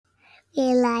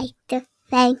We like to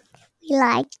thank we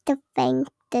like to thank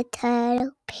the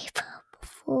turtle people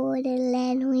for the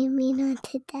land we've been on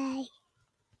today.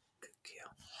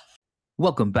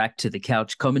 Welcome back to the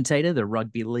Couch Commentator, the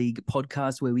rugby league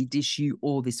podcast where we dish you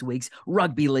all this week's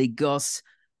rugby league goss.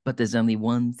 But there's only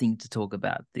one thing to talk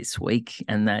about this week,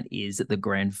 and that is the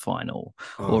grand final,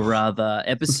 or rather,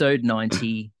 episode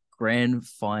 90, grand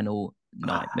final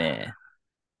nightmare.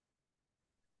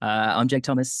 I'm Jake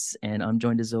Thomas, and I'm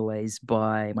joined as always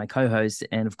by my co-host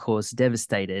and, of course,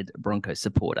 devastated Broncos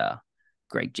supporter,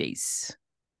 Greg Geese.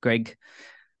 Greg,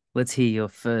 let's hear your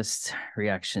first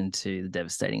reaction to the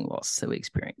devastating loss that we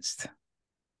experienced.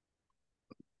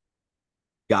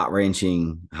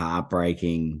 Gut-wrenching,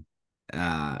 heartbreaking,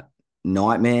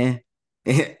 nightmare.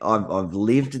 I've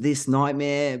lived this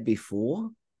nightmare before.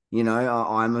 You know,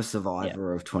 I'm a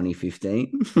survivor of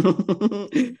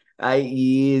 2015. 8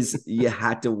 years you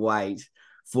had to wait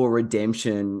for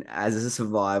redemption as a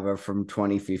survivor from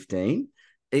 2015.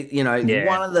 One of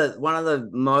the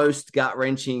most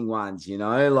gut-wrenching ones, you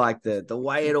know, like the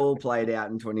way it all played out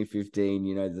in 2015,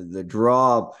 you know, the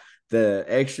drop, the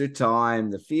extra time,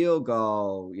 the field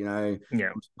goal, you know.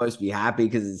 I'm supposed to be happy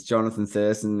because it's Jonathan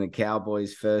Thurston, the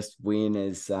Cowboys' first win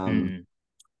as for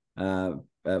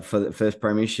the first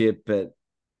premiership, but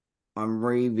I'm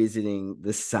revisiting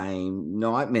the same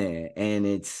nightmare, and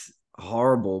it's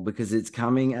horrible because it's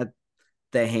coming at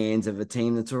the hands of a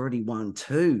team that's already won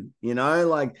 2, you know,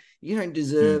 like you don't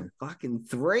deserve fucking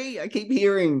 3. I keep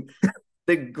hearing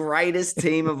the greatest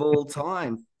team of all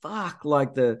time. Fuck,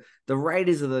 like the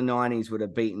Raiders of the 90s would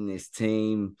have beaten this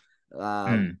team.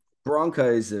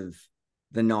 Broncos of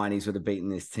the 90s would have beaten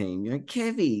this team. You know,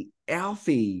 Kevy,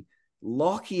 Alfie,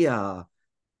 Lockyer.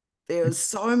 There were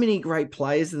so many great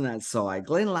players in that side.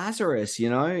 Glenn Lazarus, you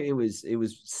know, it was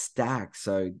stacked.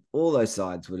 So all those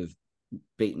sides would have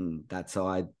beaten that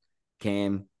side.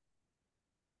 Cam,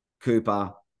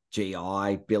 Cooper,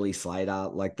 GI, Billy Slater,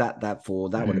 like that four,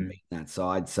 that would have beaten that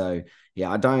side. So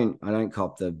yeah, I don't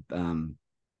cop the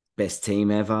best team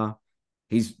ever.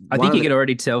 I think you can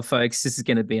already tell, folks, this is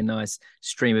going to be a nice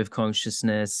stream of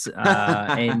consciousness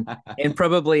and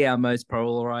probably our most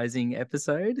polarizing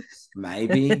episode.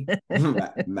 Maybe.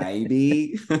 But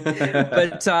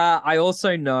I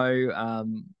also know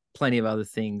plenty of other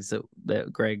things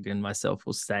that Greg and myself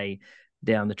will say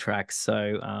down the track.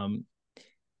 So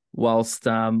whilst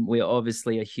we're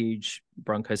obviously a huge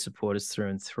Broncos supporters through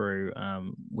and through,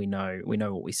 we know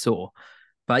what we saw.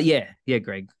 But yeah,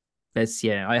 Greg.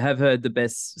 I have heard the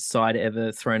best side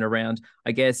ever thrown around.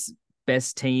 I guess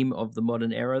best team of the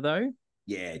modern era, though.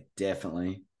 Yeah,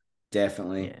 definitely. Yeah.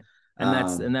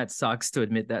 And that sucks to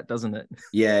admit that, doesn't it?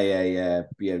 Yeah.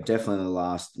 Definitely in the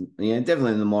last. Yeah,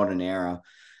 definitely in the modern era.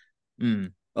 Oh,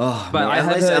 but man, I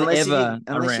have heard ever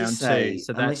unless around you say, too.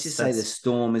 So unless you say the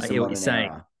Storm is the modern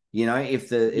era. You know, if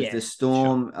the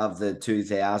Storm of the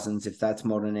 2000s, if that's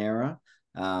modern era.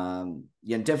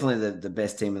 Definitely the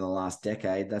best team in the last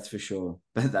decade, that's for sure.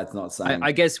 But that's not saying.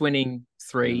 I guess winning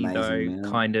 3 though,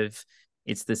 kind of,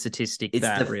 it's the statistic. It's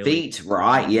that the really feat,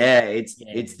 right? Yeah,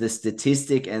 it's the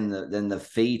statistic and the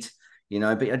feat. You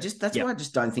know, but that's why I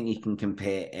just don't think you can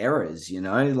compare eras. You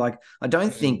know, like I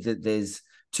don't think that there's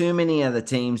too many other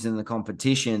teams in the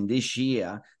competition this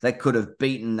year that could have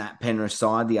beaten that Penrith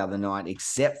side the other night,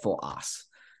 except for us.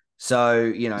 So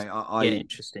you know,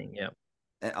 interesting, yeah.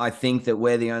 I think that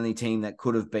we're the only team that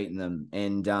could have beaten them,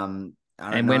 and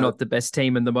we're not the best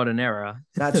team in the modern era.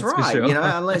 That's right. Sure. You know,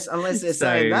 unless they're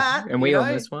saying that, and we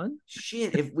almost won.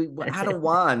 Shit, if we had a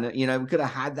won, you know, we could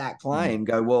have had that claim.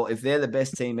 Go, well, if they're the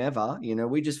best team ever, you know,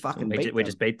 we just fucking beat them. We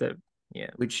just beat them. Yeah,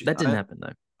 which that didn't happen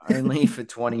though. Only for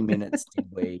 20 minutes did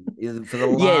we? For the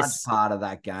large part of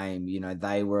that game, you know,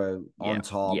 they were on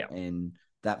top, and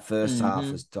that first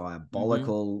half was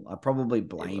diabolical. I probably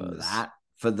blame that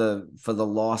for the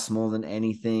loss more than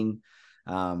anything.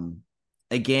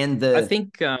 Again, I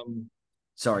think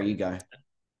sorry, you go.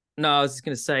 No, I was just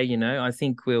going to say, you know, I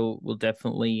think we'll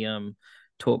definitely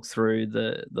talk through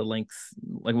the length,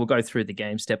 like we'll go through the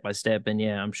game step by step, and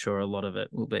I'm sure a lot of it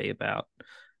will be about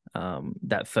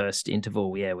that first interval,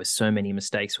 where so many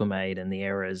mistakes were made and the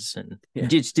errors, and you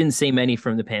just didn't see many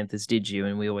from the Panthers, did you?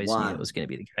 And we always knew it was going to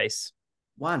be the case.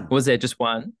 One. Was there just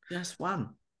one? Just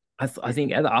one. I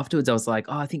think afterwards I was like,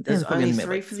 I think there's only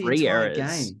 3 for the entire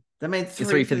game. They made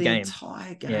 3 for the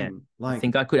entire game. Yeah. Like, I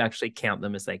think I could actually count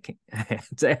them as they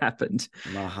happened.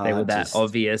 They were that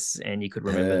obvious, and you could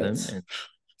remember them.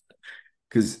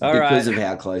 Because of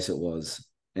how close it was.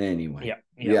 Anyway.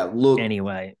 Yeah. Look.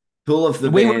 Anyway. Pull off the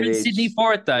We were in Sydney bandage.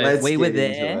 for it though. Let's We were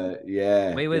get into there. it.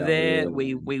 Yeah, We were yeah, we there.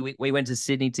 would have been. We went to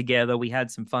Sydney together. We had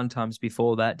some fun times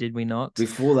before that, did we not?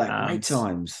 Before that, great Um,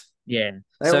 times. yeah.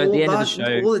 They So at all the end of the that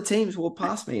show, all the teams walked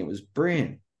past me. It was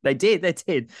brilliant. they did, they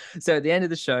did. So at the end of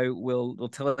the show, we'll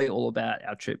tell you all about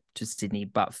our trip to Sydney.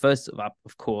 But first up,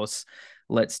 of course,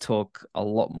 let's talk a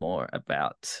lot more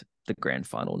about the grand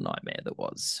final nightmare that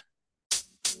was.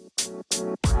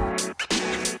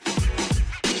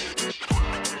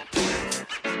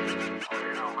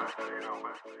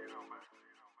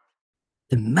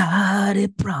 The mighty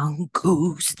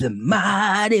Broncos, the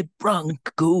mighty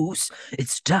Broncos.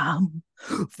 It's time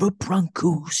for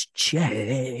Broncos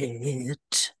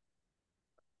chat.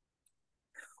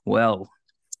 Well,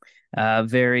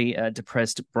 very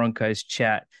depressed Broncos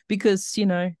chat because,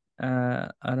 I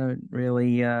don't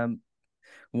really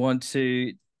want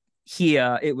to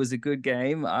hear it was a good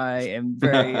game. I am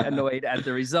very annoyed at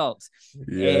the results.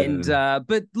 Yeah. And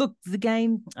but look, the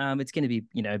game, it's going to be,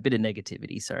 a bit of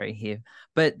negativity, sorry, here.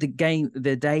 But the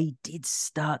day did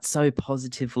start so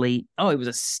positively. Oh, it was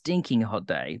a stinking hot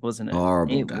day, wasn't it?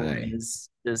 Horrible It day. was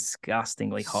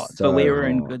disgustingly hot. But So we were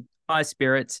in hot. good high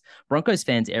spirits. Broncos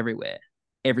fans everywhere.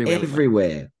 Everywhere we went.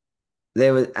 Everywhere.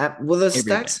 There was the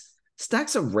Everywhere.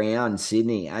 stacks around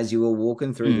Sydney as you were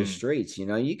walking through the streets.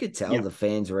 You could tell Yep. the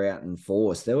fans were out in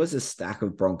force. There was a stack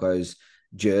of Broncos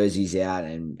jerseys out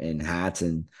and hats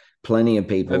and plenty of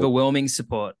people, Overwhelming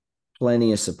support.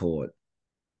 plenty of support.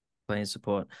 Plenty of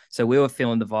support. So we were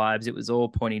feeling the vibes. It was all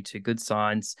pointing to good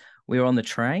signs. We were on the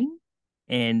train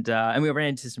and we ran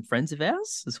into some friends of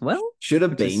ours as well. Should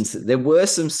have been. There were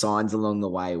some signs along the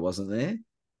way, wasn't there?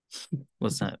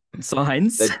 What's that?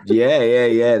 Signs?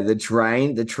 Yeah. The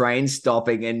train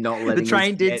stopping and not letting The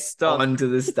train us did get stop onto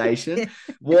the station.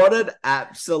 What an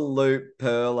absolute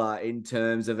perler in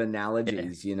terms of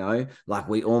analogies, Like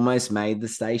we almost made the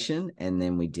station and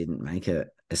then we didn't make it.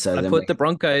 So I then put the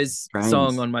Broncos trains.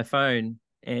 song on my phone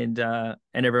and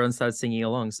everyone started singing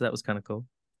along. So that was kind of cool.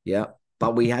 Yeah.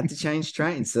 But we had to change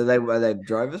trains. So they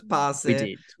drove us past there. We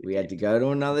did. We had to go to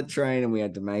another train and we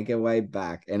had to make our way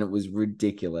back. And it was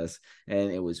ridiculous.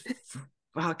 And it was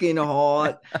fucking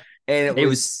hot. And it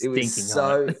was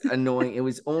so annoying. It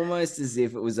was almost as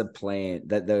if it was a plant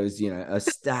that there was, a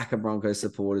stack of Broncos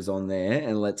supporters on there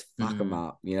and let's fuck them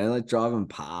up, let's drive them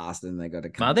past and they got to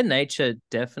come. Mother Nature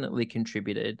definitely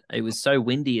contributed. It was so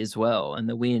windy as well. And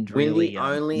the wind really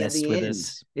only messed at the with end.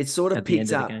 us. It sort of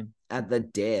picked up game. At the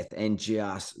death and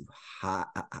just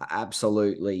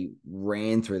absolutely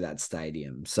ran through that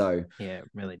stadium. So yeah, it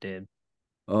really did.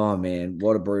 Oh man,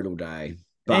 what a brutal day.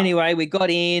 But anyway, we got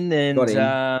in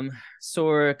and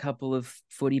saw a couple of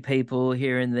footy people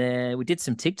here and there. We did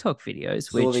some TikTok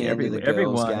videos, which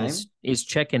everyone is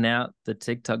checking out the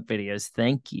TikTok videos.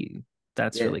 Thank you.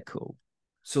 That's really cool.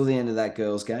 Saw the end of that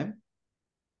girls' game.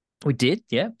 We did,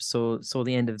 yep. Saw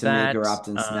the end of that. To erupt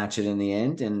and snatch it in the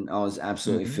end, and I was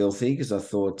absolutely filthy because I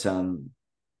thought, and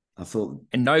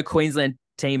no Queensland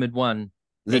team had won.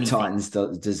 The Titans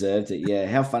deserved it. Yeah,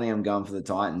 how funny I'm going for the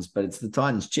Titans, but it's the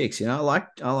Titans chicks. I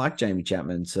like Jamie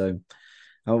Chapman, so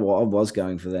I was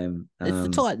going for them. It's the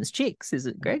Titans chicks, is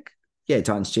it, Greg? Yeah,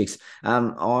 Titans chicks.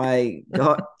 I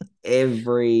got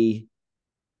every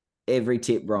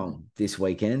tip wrong this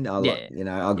weekend.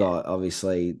 I got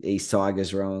obviously East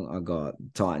Tigers wrong. I got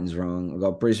Titans wrong. I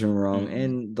got Brisbane wrong,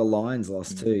 and the Lions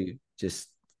lost too. Just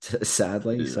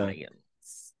sadly, Lions. so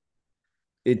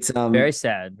it's very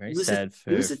sad. Very sad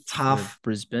it was a tough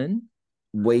Brisbane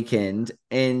weekend,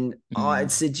 and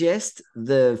I'd suggest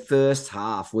the first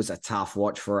half was a tough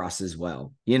watch for us as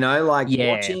well.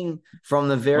 Watching from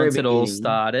the very Once beginning, it all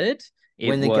started.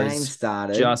 When the game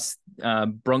started, just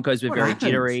Broncos were very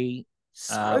jittery.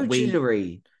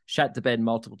 Jittery. Shut the bed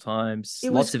multiple times.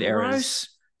 Lots of errors.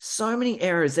 So many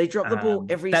errors. They dropped the ball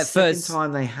every second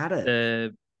time they had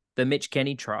it. The Mitch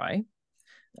Kenny try,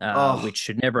 which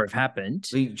should never have happened.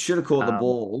 We should have caught the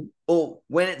ball. Or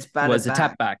when it's batted was a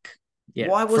tap back. Yeah,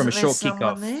 why wasn't from a short someone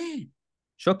kickoff there?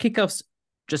 Short kickoffs.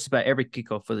 Just about every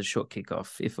kickoff was a short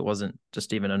kickoff. If it wasn't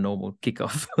just even a normal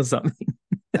kickoff or something.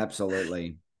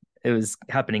 Absolutely. It was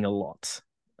happening a lot.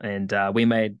 And we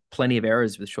made plenty of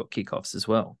errors with short kickoffs as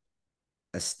well.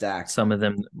 A stack. Some of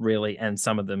them really, and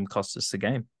some of them cost us the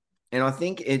game. And I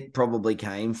think it probably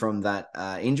came from that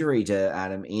injury to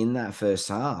Adam in that first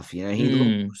half. He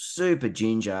looked super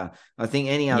ginger. I think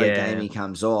any other game he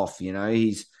comes off,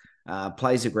 he's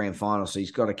plays a grand final, so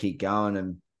he's got to keep going.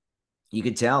 And you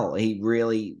could tell he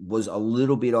really was a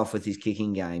little bit off with his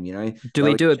kicking game, Do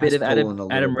we do a bit of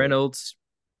Adam Reynolds?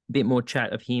 Bit more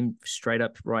chat of him straight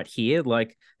up right here.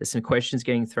 Like there's some questions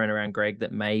getting thrown around, Greg,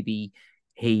 that maybe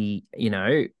he,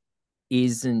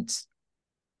 isn't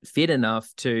fit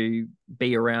enough to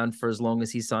be around for as long as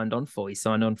he signed on for. He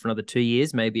signed on for another 2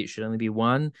 years. Maybe it should only be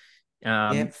one.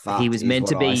 Get He fucked was is meant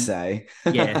what to I be. say.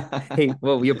 Yeah.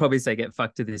 Well, you'll probably say get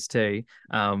fucked to this too.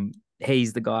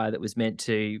 He's the guy that was meant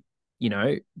to,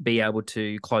 be able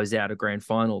to close out a grand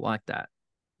final like that.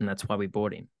 And that's why we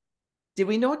bought him. Did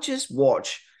we not just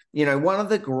watch, one of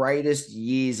the greatest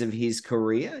years of his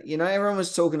career? Everyone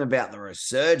was talking about the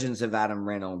resurgence of Adam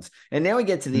Reynolds. And now we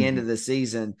get to the end of the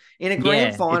season in a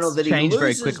grand final it's that he changed very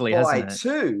loses quickly, by hasn't it?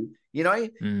 2.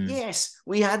 Yes,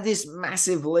 we had this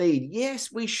massive lead. Yes,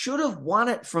 we should have won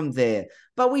it from there,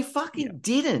 but we fucking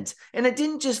didn't. And it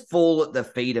didn't just fall at the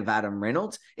feet of Adam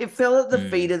Reynolds. It fell at the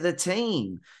feet of the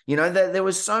team. There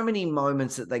was so many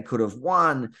moments that they could have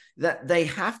won that they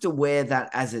have to wear that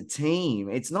as a team.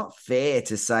 It's not fair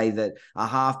to say that a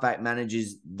halfback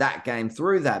manages that game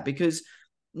through that, because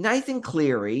Nathan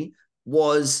Cleary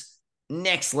was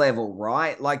next level,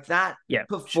 right? Like that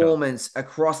performance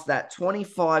across that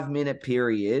 25-minute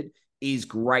period is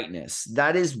greatness.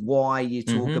 That is why you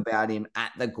talk about him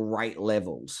at the great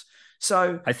levels.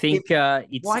 So I think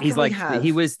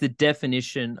he was the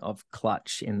definition of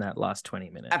clutch in that last 20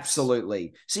 minutes.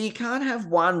 Absolutely. So you can't have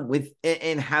one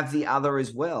and have the other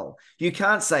as well. You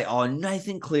can't say, oh,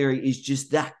 Nathan Cleary is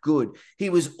just that good. He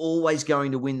was always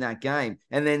going to win that game.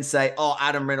 And then say, oh,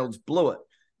 Adam Reynolds blew it.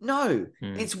 No,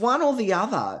 it's one or the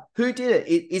other. Who did it?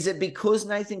 Is it because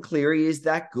Nathan Cleary is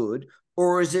that good,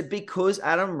 or is it because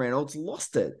Adam Reynolds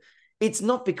lost it? It's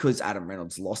not because Adam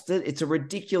Reynolds lost it. It's a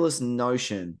ridiculous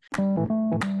notion.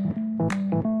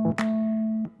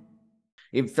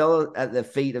 It fell at the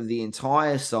feet of the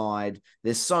entire side.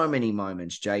 There's so many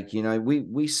moments, Jake.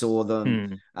 We saw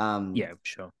them. Yeah,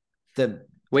 sure.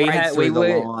 We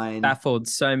were baffled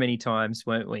so many times,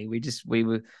 weren't we? We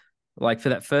were like, for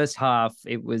that first half,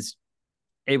 we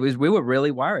were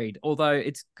really worried. Although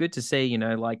it's good to see,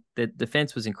 like the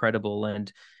defense was incredible,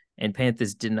 and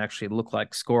Panthers didn't actually look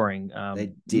like scoring.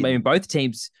 They didn't. I mean, both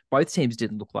teams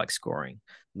didn't look like scoring.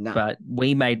 No, but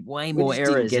we made way more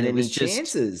errors. Didn't get any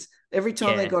chances. Every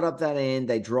time they got up that end,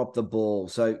 they dropped the ball.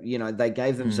 So, they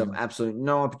gave themselves absolute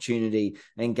no opportunity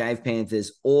and gave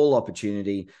Panthers all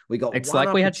opportunity. We got one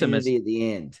opportunity at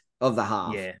the end of the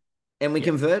half. Yeah. And we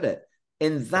converted.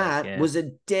 And that was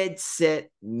a dead set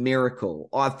miracle.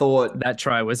 I thought that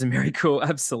try was a miracle.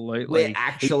 Absolutely. We're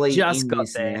actually in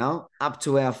this now, up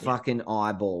to our fucking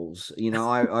eyeballs.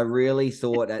 I really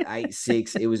thought at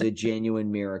 8-6, it was a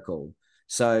genuine miracle.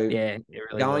 So it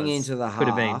really going was. into the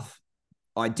half,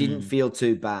 I didn't feel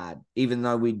too bad, even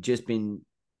though we'd just been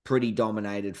pretty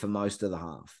dominated for most of the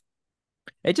half.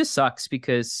 It just sucks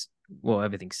because, well,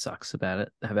 everything sucks about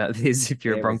this if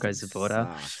you're a Broncos supporter.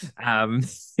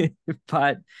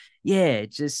 But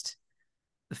just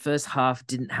the first half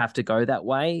didn't have to go that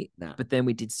way. No. But then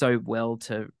we did so well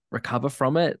to recover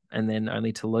from it, and then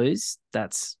only to lose.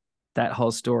 That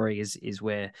whole story is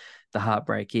where the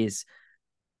heartbreak is.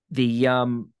 It's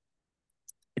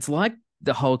like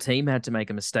the whole team had to make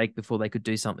a mistake before they could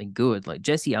do something good. Like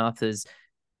Jesse Arthurs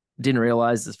didn't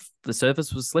realize the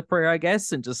surface was slippery, I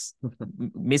guess, and just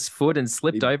missed foot and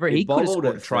slipped over. He could have scored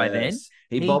a try then.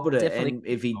 He bobbled it, and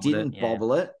if he didn't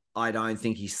bobble it, I don't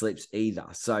think he slips either.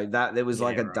 So there was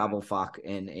like a double fuck,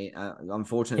 and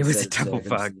unfortunately, it was a double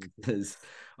fuck.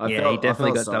 He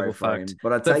definitely got double fucked.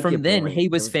 But from then, he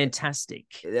was fantastic.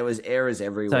 There was errors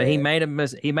everywhere. So he made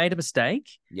a mistake.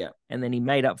 Yeah, and then he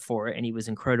made up for it, and he was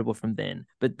incredible from then.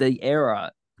 But the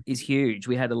error is huge.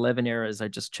 We had 11 errors. I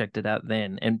just checked it out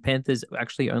then, and Panthers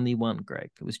actually only one. Greg,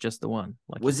 it was just the one.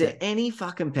 Like, was there any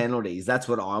fucking penalties? That's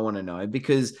what I want to know,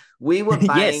 because we were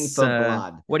baying for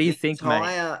blood. What do you think,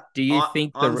 mate? Do you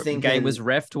think the game was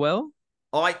reffed well?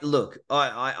 I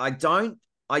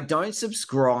don't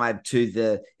subscribe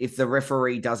to if the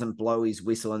referee doesn't blow his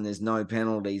whistle and there's no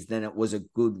penalties, then it was a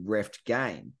good reffed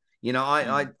game.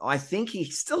 I think he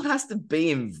still has to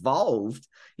be involved.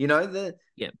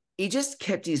 He just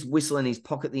kept his whistle in his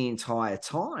pocket the entire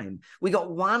time. We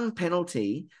got one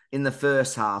penalty in the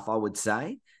first half, I would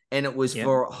say, and it was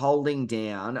for holding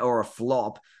down or a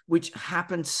flop, which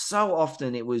happened so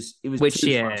often. It was too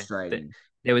frustrating.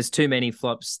 There was too many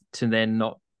flops to then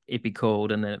not it be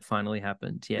called, and then it finally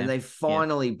happened. Yeah, and they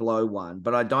finally blow one,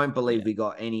 but I don't believe we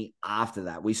got any after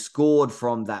that. We scored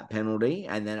from that penalty,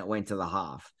 and then it went to the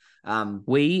half.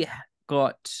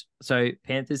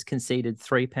 Panthers conceded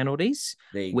 3 penalties.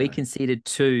 We conceded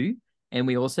 2, and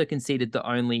we also conceded the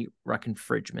only ruck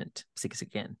infringement, 6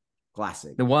 again.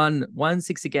 Classic. The one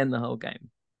 6 again the whole game.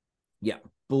 Yeah.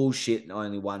 bullshit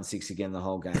only won 6 again the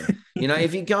whole game. You know,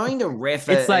 if you're going to ref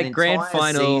It's an like grand entire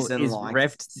final season is like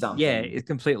ref. Yeah, something, it's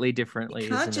completely you differently,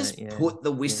 can't isn't just it? Yeah. put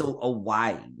the whistle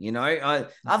away, you know?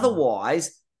 Mm-hmm.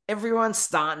 Otherwise, everyone's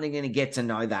starting to get to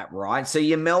know that, right? So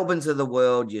your Melbournes of the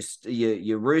world,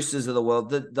 your Roosters of the world,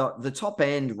 the top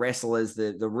end wrestlers,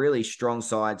 the really strong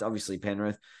sides, obviously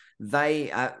Penrith, they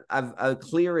have a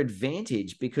clear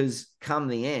advantage because come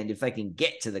the end, if they can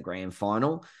get to the grand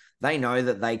final, they know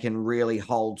that they can really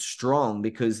hold strong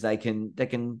because they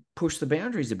can push the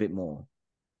boundaries a bit more.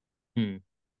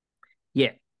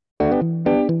 Yeah.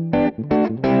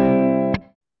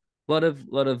 Lot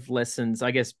of lessons. I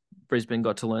guess Brisbane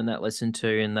got to learn that lesson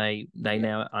too, and they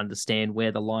now understand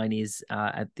where the line is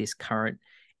at this current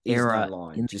era no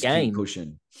line. in the Just game. keep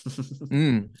pushing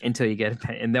Until you get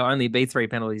and there'll only be 3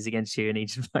 penalties against you in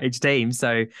each team.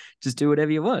 So just do whatever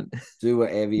you want. Do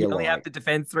whatever you only like. have to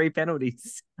defend 3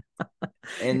 penalties.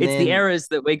 And it's then, the errors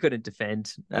that we couldn't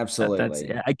defend. Absolutely. That's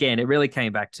again, it really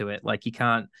came back to it. Like you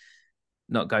can't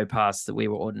not go past that we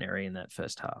were ordinary in that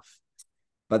first half.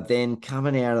 But then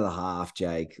coming out of the half,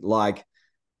 Jake, like,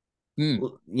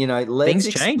 you know, things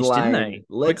changed, didn't they?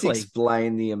 Let's Quickly.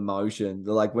 explain the emotion.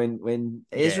 Like when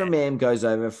Ezra Mam goes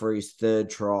over for his 3rd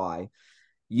try,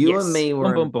 you and me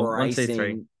were boom, boom, boom. 1, 2, 3.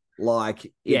 embracing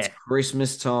like it's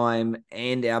Christmas time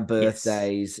and our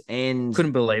birthdays and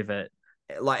couldn't believe it.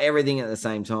 Like everything at the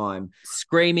same time.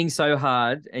 Screaming so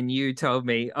hard, and you told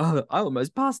me, "Oh, I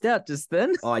almost passed out just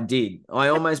then." I did. I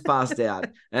almost passed out,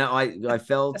 and I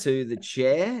fell to the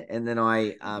chair, and then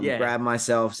I grabbed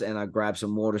myself and I grabbed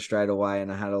some water straight away,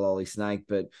 and I had a lolly snake,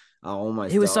 but I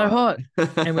almost. It was died. so hot,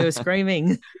 and we were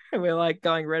screaming, and we were like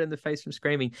going red in the face from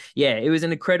screaming. Yeah, it was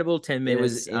an incredible 10 minutes. It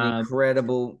was an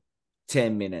incredible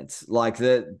 10 minutes. Like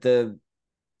the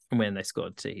when they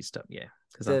scored to stop. Yeah.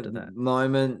 Because after that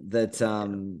moment that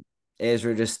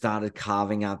Ezra just started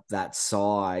carving up that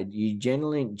side, you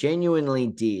genuinely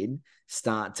did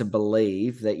start to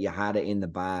believe that you had it in the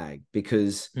bag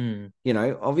because, you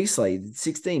know, obviously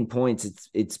 16 points,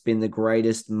 it's been the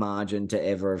greatest margin to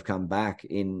ever have come back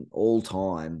in all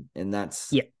time. And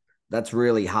that's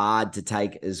really hard to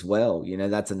take as well. You know,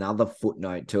 that's another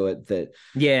footnote to it that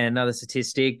another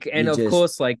statistic. And of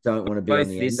course, like don't want to be on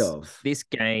the end of this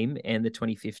game and the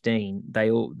 2015,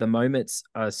 the moments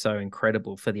are so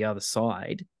incredible for the other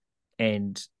side.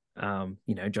 And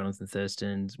you know, Jonathan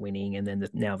Thurston's winning, and then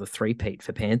now the 3-peat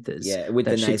for Panthers. Yeah, with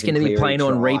that the shit's going to be playing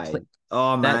on replay.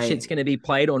 Oh, that mate. shit's going to be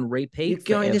played on repeat. You're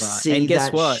going forever. to see and guess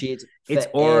that what? shit It's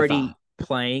forever. already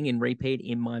playing in repeat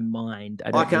in my mind.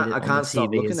 I can't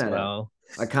stop looking at it.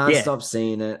 I can't stop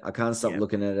seeing it. I can't stop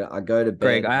looking at it. I go to bed.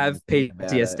 Greg, I have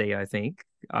PTSD. I think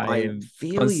I am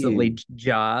constantly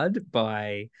jarred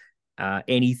by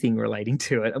anything relating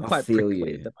to it. I'm quite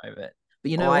prickly at the moment.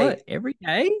 But you know what? Every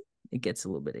day it gets a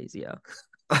little bit easier.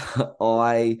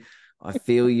 I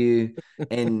feel you,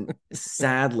 and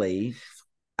sadly,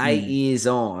 8 years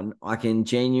on, I can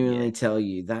genuinely tell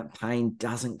you that pain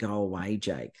doesn't go away,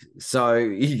 Jake. So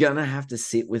you're gonna have to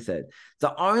sit with it.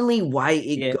 The only way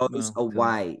it goes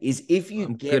away is if you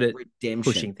get redemption,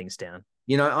 pushing things down.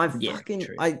 You know,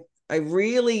 I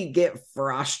really get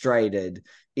frustrated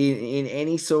in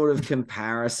any sort of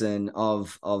comparison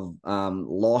of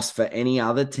loss for any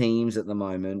other teams at the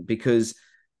moment because.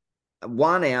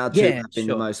 Our two have been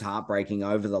the most heartbreaking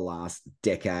over the last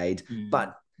decade.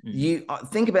 But you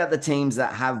think about the teams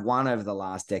that have won over the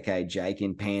last decade, Jake,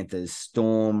 in Panthers,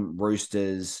 Storm,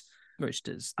 Roosters.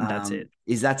 That's it.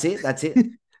 That's it?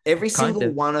 Every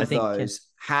single one of those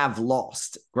have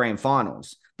lost grand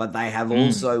finals, but they have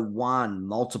also won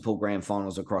multiple grand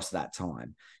finals across that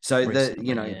time. So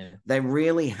they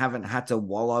really haven't had to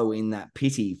wallow in that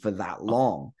pity for that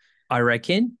long. I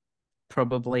reckon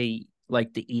probably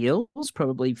like the Eels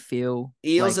probably feel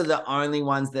Eels are the only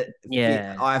ones that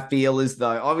I feel as though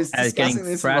I was discussing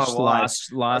this with my wife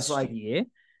last year.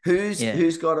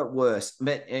 Who's got it worse?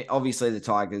 But obviously the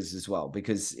Tigers as well,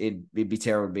 because it'd be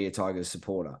terrible to be a Tigers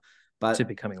supporter. But to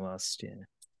becoming last,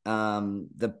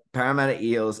 the Parramatta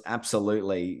Eels,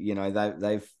 absolutely, you know,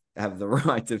 they have the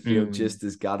right to feel just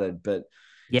as gutted, but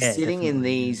sitting in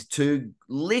these two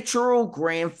literal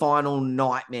grand final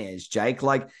nightmares, Jake,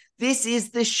 like this is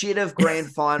the shit of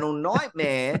grand final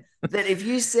nightmare that if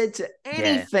you said to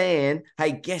any fan,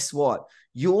 hey, guess what?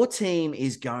 Your team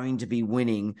is going to be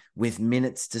winning with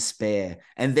minutes to spare.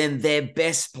 And then their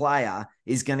best player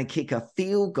is going to kick a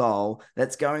field goal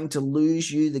that's going to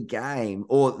lose you the game,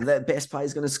 or the best player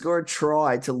is going to score a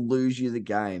try to lose you the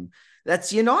game.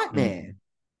 That's your nightmare.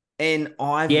 And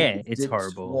it's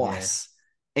horrible twice.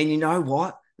 And you know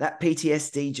what? That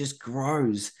PTSD just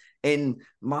grows and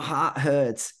my heart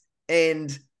hurts.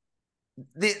 And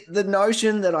the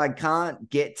notion that I can't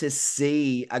get to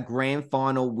see a grand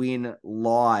final win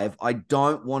live, I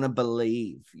don't want to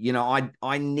believe.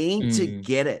 I need to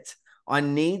get it. I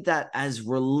need that as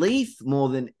relief more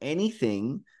than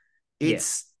anything.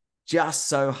 It's just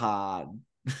so hard.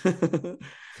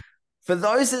 For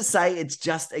those that say it's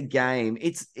just a game,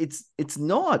 it's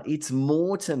not. It's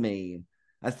more to me.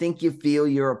 I think you feel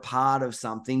you're a part of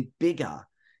something bigger,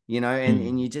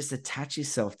 and you just attach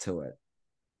yourself to it.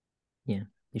 Yeah,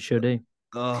 you sure do.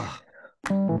 Oh.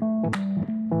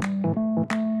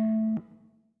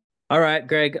 All right,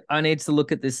 Greg, I need to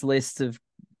look at this list of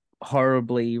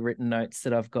horribly written notes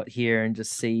that I've got here and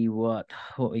just see what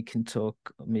we can talk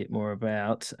a bit more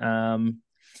about.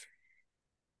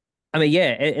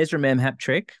 Ezra Mem hat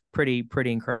trick, pretty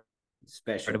incredible.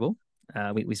 Special.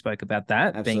 We spoke about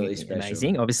that Absolutely being special.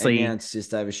 amazing. Obviously, and now it's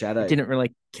just overshadowed. It didn't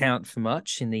really count for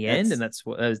much in the end, and that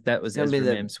was Ezra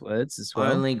Mem's words as well.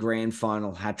 Only grand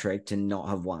final hat trick to not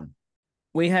have won.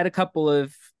 We had a couple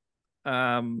of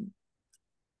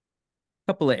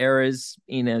errors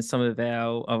in some of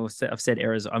our. I've said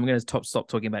errors. I'm going to stop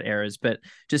talking about errors, but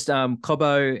just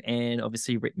Cobbo and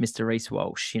obviously Mr. Reece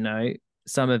Walsh.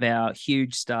 Some of our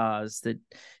huge stars that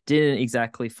didn't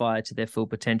exactly fire to their full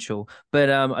potential.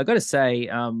 But I got to say,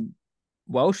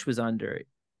 Walsh was under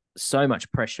so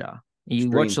much pressure. You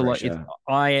watch a lot.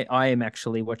 I am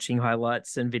actually watching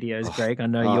highlights and videos, Greg. I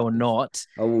know you're not.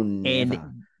 I will never.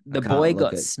 And the boy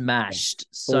got smashed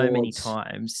so many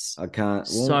times. I can't.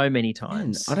 So many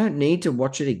times. Man, I don't need to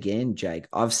watch it again, Jake.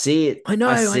 I've seen it. I know.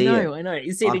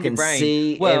 You see it in your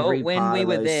brain. Well, when we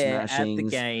were there at the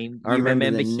game, you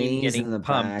remember him getting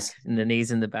pumped and the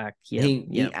knees in the back. Yeah,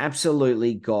 he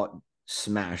absolutely got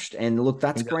smashed. And look,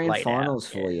 that's grand finals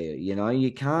for you.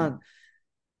 You can't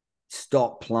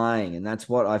stop playing, and that's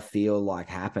what I feel like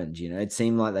happened. It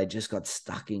seemed like they just got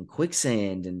stuck in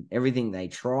quicksand, and everything they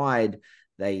tried.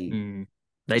 They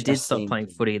did stop playing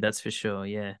footy, that's for sure,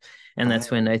 yeah. And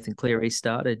that's when Nathan Cleary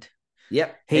started.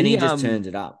 Yep, and he just turned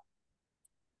it up.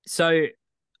 So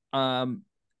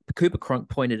Cooper Cronk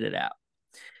pointed it out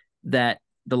that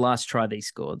the last try that he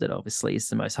scored, that obviously is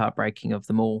the most heartbreaking of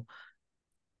them all,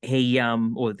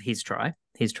 or his try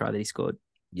that he scored.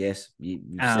 Yes, you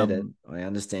said it. I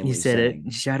understand what you said saying.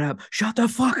 It. Shut up. Shut the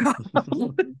fuck up.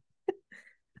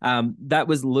 That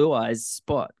was Luai's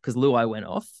spot because Luai went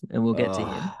off, and we'll get to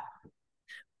him.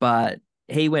 But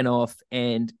he went off,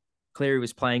 and Cleary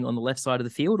was playing on the left side of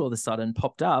the field all of a sudden,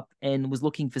 popped up and was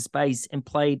looking for space and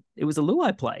played. It was a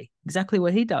Luai play, exactly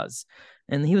what he does.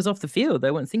 And he was off the field.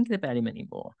 They weren't thinking about him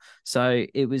anymore. So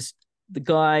the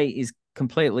guy is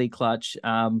completely clutch.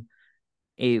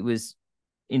 It was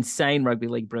insane rugby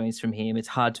league brilliance from him. It's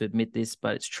hard to admit this,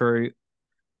 but it's true.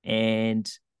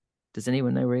 And does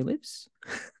anyone know where he lives?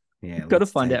 Yeah, got to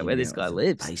find out where this guy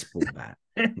lives. Baseball bat.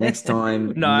 Next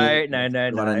time, no.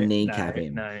 Kneecap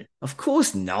him. No, of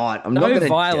course not. I'm no not going to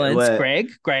violence,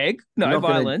 Greg. No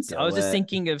violence. I was just it.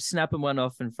 thinking of snapping one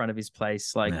off in front of his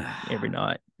place, like every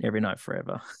night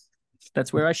forever.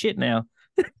 That's where I shit now.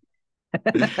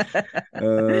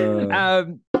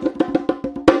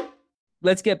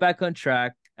 Let's get back on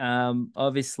track.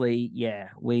 Obviously, yeah,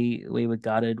 we were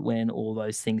gutted when all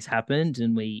those things happened,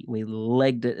 and we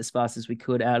legged it as fast as we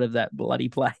could out of that bloody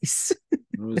place.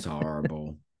 It was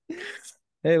horrible.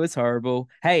 It was horrible.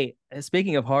 Hey,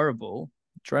 speaking of horrible,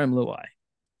 Jerome Luai.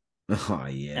 Oh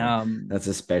yeah, that's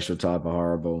a special type of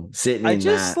horrible. So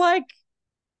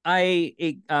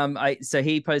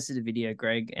he posted a video,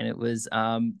 Greg, and it was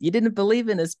you didn't believe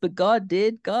in us, but God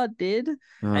did.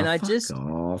 And I just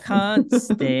can't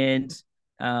stand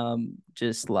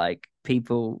just like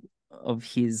people of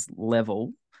his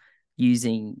level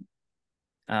using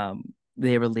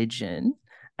their religion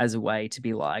as a way to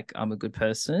be like, I'm a good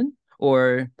person,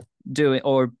 or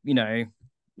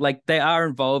like they are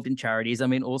involved in charities. I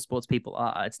mean, all sports people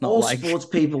are. It's not all like sports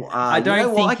people are. I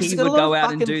don't think he would go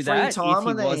out and do that if he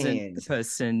wasn't the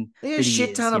person. There's a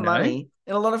shit ton of money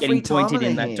and a lot of free time pointed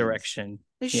in that direction.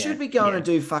 They should be going to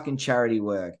do fucking charity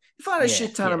work. If I had a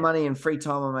shit ton of money and free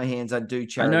time on my hands, I'd do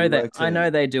charity work too. I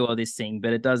know they do all this thing,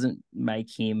 but it doesn't make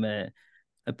him a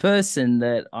person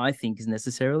that I think is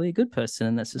necessarily a good person,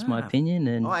 and that's just my opinion.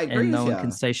 And I agree and no one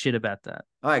can say shit about that.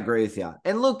 I agree with you.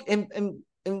 And look, and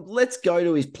let's go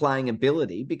to his playing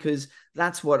ability, because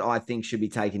that's what I think should be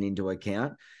taken into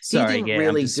account. Sorry, he didn't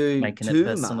really do too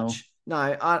personal. much. No,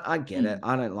 I get it.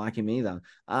 I don't like him either.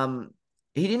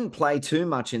 He didn't play too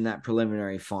much in that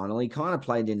preliminary final. He kind of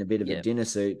played in a bit of a dinner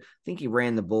suit. I think he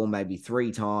ran the ball maybe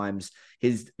 3 times.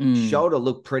 His shoulder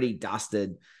looked pretty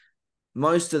dusted.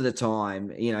 most of the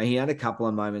time, you know, he had a couple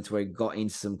of moments where he got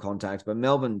into some contact, but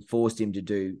Melbourne forced him to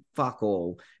do fuck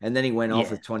all. And then he went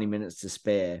off with 20 minutes to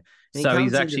spare. And he So he's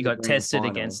comes into actually the got grand tested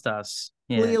final, against us.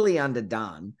 Yeah. clearly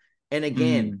underdone. And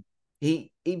again,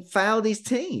 he failed his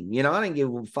team. You know, I don't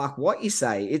give a fuck what you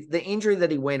say. It's the injury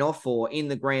that he went off for in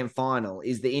the grand final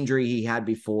is the injury he had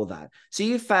before that. So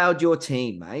you failed your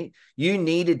team, mate. You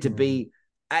needed to be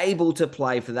able to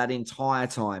play for that entire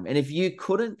time. And if you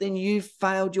couldn't, then you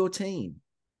failed your team.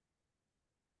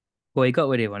 Well, he got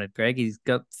what he wanted, Greg. He's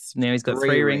got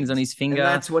three rings on his finger. And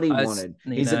that's what he wanted.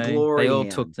 He's a glory They all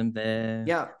hound. took them there.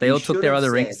 Yeah, they all took their other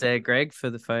rings there, Greg, for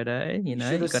the photo. You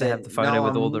know, you got to have the photo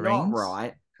with all the rings. Not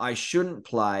right. I shouldn't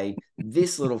play.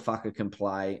 This little fucker can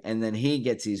play, and then he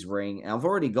gets his ring. I've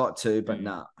already got two, but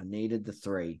nah, I needed the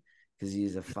three because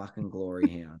he's a fucking glory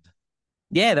hound.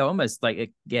 Yeah, they're almost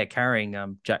like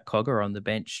carrying Jack Cogger on the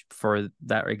bench for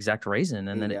that exact reason,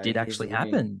 and then it did actually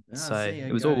happen. So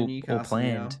it was all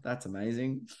planned. Now. That's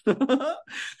amazing.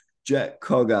 Jack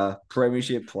Cogger,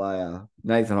 premiership player.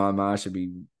 Nathan Highmarsh should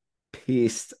be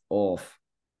pissed off.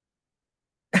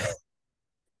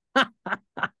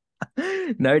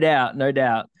 No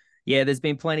doubt. Yeah, there's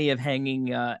been plenty of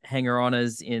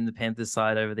hanger-oners in the Panthers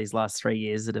side over these last 3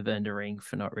 years that have earned a ring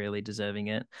for not really deserving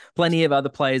it. Plenty of other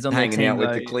players on their team hanging out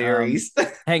with the Clearys.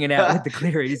 Hanging out with the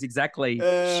Clearys, exactly.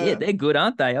 Shit, they're good,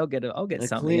 aren't they? I'll get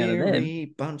something out of them.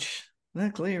 The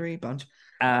Cleary bunch.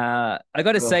 I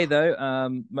got to say though,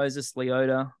 Moses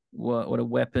Leota, what a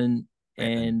weapon,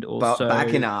 and also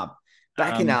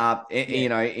backing up, you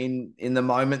know, in the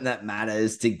moment that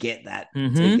matters to get that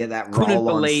Couldn't roll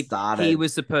believe on started. He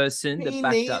was the person that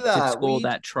backed up to score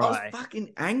that try. I was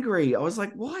fucking angry. I was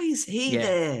like, why is he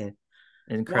there?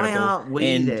 Incredible. Why aren't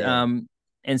we there?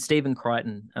 And Stephen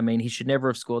Crichton, I mean, he should never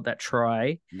have scored that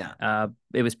try. No.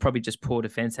 It was probably just poor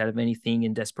defense out of anything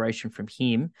in desperation from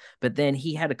him. But then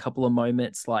he had a couple of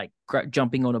moments like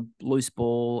jumping on a loose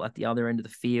ball at the other end of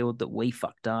the field that we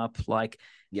fucked up. Like,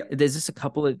 there's just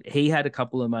he had a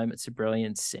couple of moments of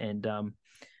brilliance. And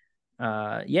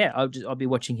I'll be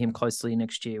watching him closely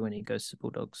next year when he goes to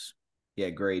Bulldogs. Yeah,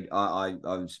 agreed. I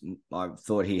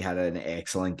thought he had an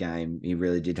excellent game. He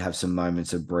really did have some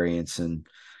moments of brilliance, and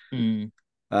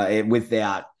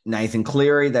without Nathan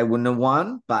Cleary, they wouldn't have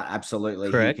won. But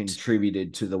absolutely, Correct. He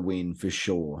contributed to the win for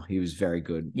sure. He was very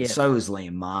good. Yeah. So was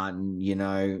Liam Martin. You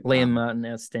know, Liam Martin,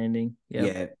 outstanding.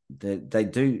 Yep. Yeah, they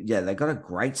do. Yeah, they got a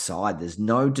great side. There's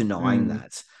no denying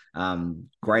that.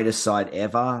 Greatest side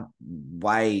ever.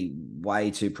 Way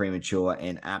too premature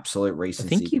and absolute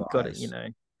recency. I think you've got it. You know.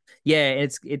 Yeah,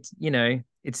 it's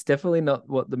it's definitely not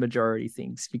what the majority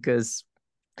thinks, because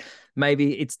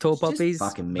maybe it's tall poppies,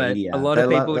 but a lot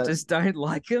of people just don't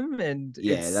like them, and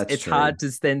it's hard to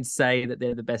then say that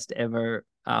they're the best ever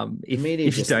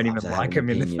if you don't even like them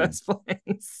in the first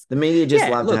place. The media just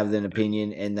love to have an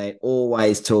opinion, and they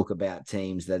always talk about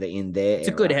teams that are in their It's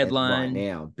a good headline right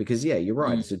now, because you're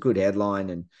right, it's a good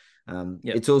headline, and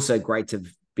it's also great to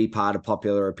be part of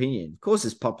popular opinion. Of course,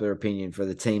 it's popular opinion for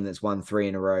the team that's won 3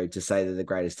 in a row to say they're the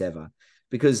greatest ever.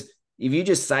 Because if you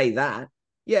just say that,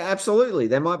 yeah, absolutely,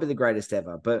 they might be the greatest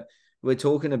ever. But we're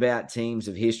talking about teams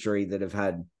of history that have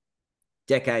had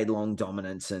decade-long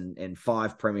dominance and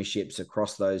 5 premierships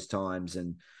across those times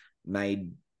and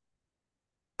made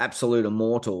absolute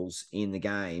immortals in the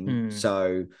game.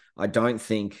 So I don't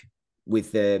think,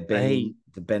 with there being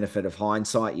the benefit of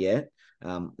hindsight yet,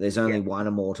 there's only one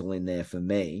immortal in there for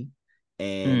me,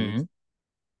 and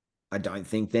I don't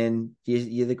think then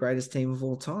you're the greatest team of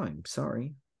all time.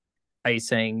 Sorry. Are you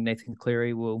saying Nathan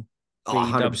Cleary will be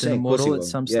dubbed an immortal at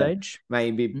some stage?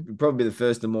 Maybe probably the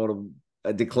first immortal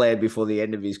declared before the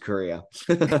end of his career.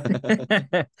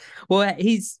 Well,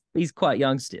 he's quite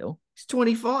young still. He's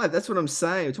 25. That's what I'm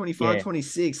saying. 25,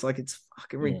 26. Like, it's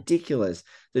fucking ridiculous.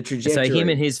 The trajectory. So him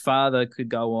and his father could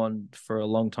go on for a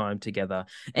long time together.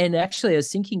 And actually, I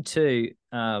was thinking too,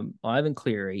 Ivan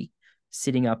Cleary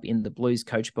sitting up in the Blues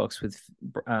coach box with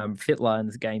Fittler in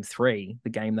game 3, the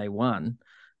game they won.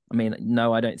 I mean,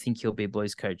 no, I don't think he'll be a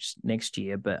Blues coach next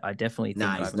year, but I definitely think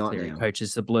Ivan Cleary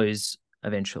coaches the Blues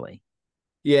eventually.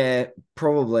 Yeah,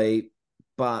 probably,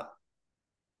 but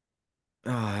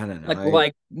I don't know.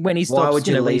 Like when he stops, why would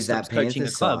you leave that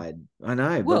Panthers side? I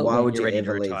know, but why would you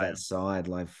ever leave that side?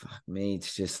 Like, fuck me,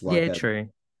 it's just like true.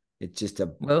 It's just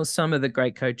some of the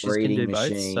great coaches can do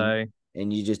both. So,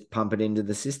 and you just pump it into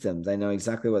the system. They know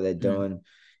exactly what they're doing.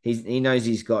 He knows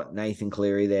he's got Nathan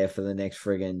Cleary there for the next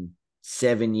friggin'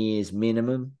 7 years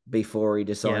minimum before he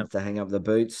decides to hang up the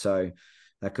boots. So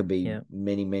that could be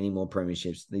many, many more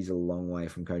premierships. These are a long way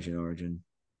from coaching Origin.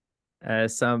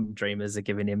 Some dreamers are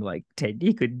giving him like 10.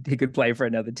 He could play for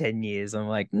another 10 years. I'm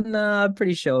like, nah, I'm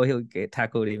pretty sure he'll get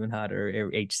tackled even harder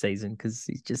each season because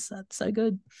he's just so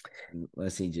good.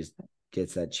 Unless he just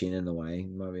gets that chin in the way, he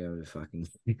might be able to fucking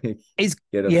He's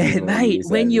get a few yeah, more mate. years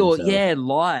out When of you're himself.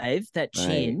 live, that Mate,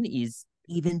 chin is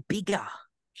even bigger.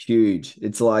 huge.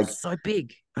 It's like, So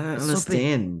big. I don't It's so big.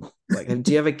 understand. Like,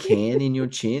 do you have a can in your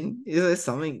chin? Is there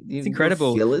something? It's You got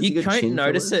incredible. fillers? You You got can't chin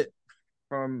notice fillers? it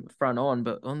from front on,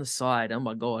 but on the side, oh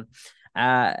my god.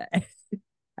 Uh,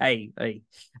 hey.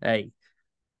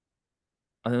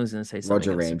 I was going to say something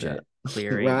Roger else Ramjet. about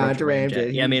Cleary, Roger Roger Ramjet.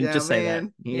 Ramjet, Yeah, I he's mean, our just say that.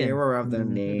 man, Yeah. hero of the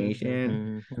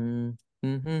nation.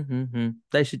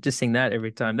 They should just sing that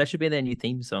every time. That should be their new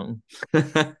theme song.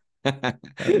 That'd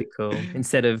be cool.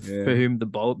 Instead of For Yeah. Whom the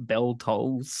Bell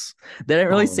Tolls. They don't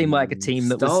really seem like a Oh, team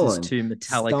that listens stolen, to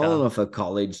stolen Metallica. off a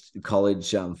college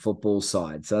football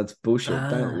side. So that's bullshit.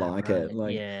 Don't Ah, like it. right.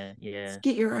 Like, Yeah.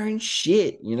 get your own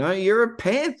shit. You know, you're a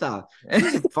Panther.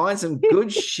 You need to find some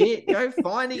good shit. Go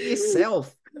find it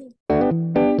yourself.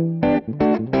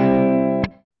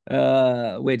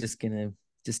 We're just gonna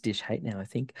just dish hate now, I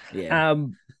think. Yeah.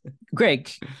 Greg,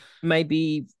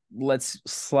 maybe let's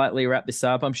slightly wrap this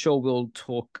up. I'm sure we'll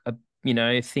talk,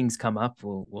 if things come up,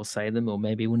 we'll say them, or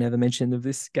maybe we'll never mention of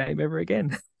this game ever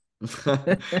again.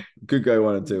 Could go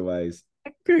one of two ways.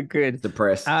 Good.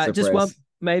 Suppress. Just one, Suppress.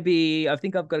 maybe I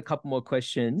think I've got a couple more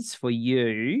questions for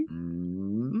you.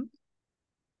 Mm.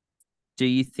 Do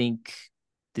you think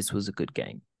this was a good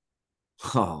game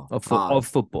Oh, of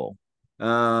football?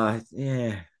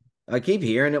 yeah. I keep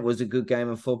hearing it was a good game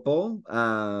of football.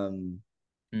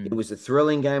 It was a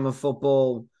thrilling game of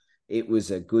football. It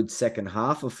was a good second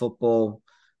half of football.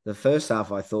 The first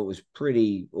half I thought was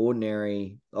pretty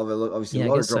ordinary. Obviously, a Yeah, I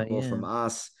lot of guess so. drop ball Yeah. from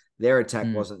us. Their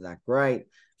attack wasn't that great.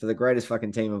 For the greatest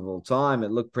fucking team of all time,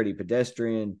 it looked pretty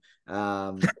pedestrian.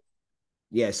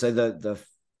 Yeah, so the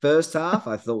first half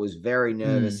I thought was very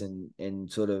nervous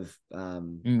and sort of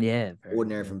Yeah, very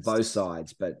ordinary from nervous. both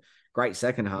sides, but great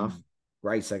second half. Mm.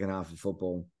 Great second half of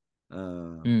football.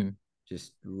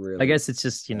 Just really, I guess it's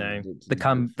just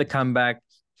the comeback.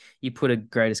 You put a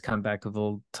greatest comeback of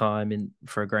all time in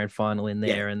for a grand final in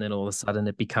there, yeah, and then all of a sudden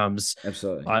it becomes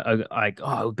absolutely. but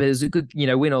it was a good,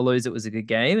 win or lose, it was a good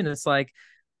game, and it's like,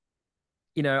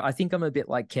 I think I'm a bit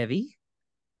like Kevy,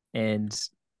 and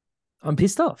I'm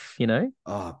pissed off.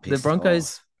 Oh, The pissed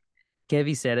Broncos. off.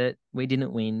 Kevy said it. We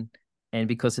didn't win, and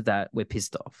because of that, we're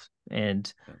pissed off,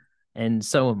 and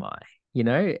so am I.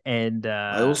 And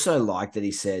I also like that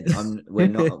he said, we're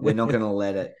not going to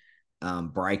let it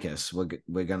break us.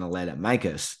 We're going to let it make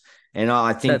us." And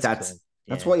I think that's cool.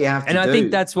 that's Yeah. what you have to And I do.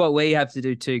 think that's what we have to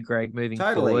do too, Greg, moving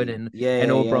forward. Totally. And Yeah,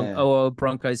 all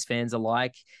Broncos fans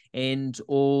alike, and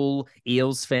all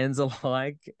Eels fans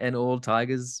alike, and all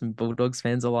Tigers and Bulldogs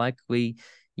fans alike. We,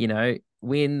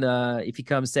 win. If you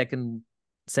come second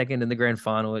in the grand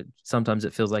final, sometimes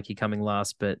it feels like you're coming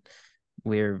last, but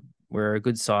we're a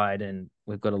good side, and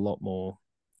we've got a lot more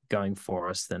going for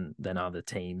us than other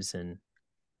teams, and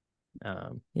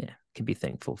can be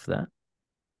thankful for that.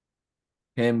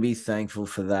 Can be thankful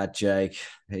for that, Jake.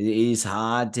 It is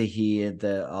hard to hear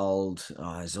the old,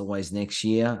 "It's always next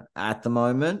year" at the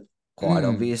moment, quite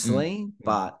obviously.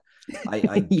 But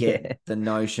I get the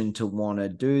notion to want to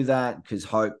do that because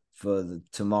hope for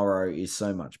tomorrow is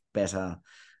so much better.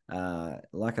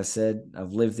 Like I said,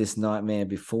 I've lived this nightmare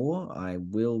before. I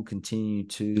will continue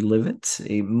to live it.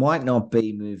 It might not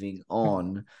be moving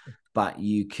on, but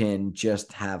you can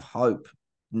just have hope.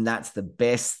 And that's the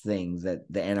best thing that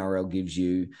the NRL gives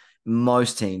you,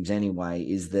 most teams anyway,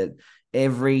 is that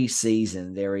every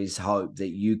season there is hope that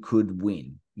you could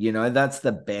win. That's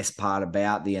the best part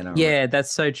about the NRL. Yeah,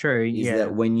 that's so true. Is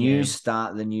that when you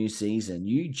start the new season,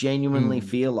 you genuinely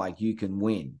feel like you can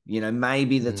win.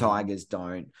 Maybe the Tigers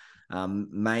don't.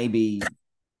 Maybe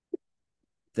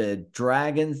the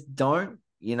Dragons don't,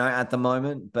 at the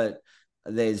moment, but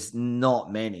there's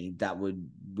not many that would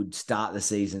start the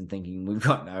season thinking we've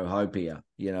got no hope here,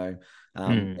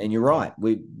 and you're right.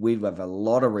 We have a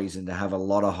lot of reason to have a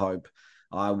lot of hope.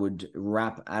 I would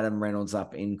wrap Adam Reynolds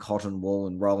up in cotton wool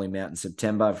and roll him out in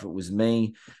September. If it was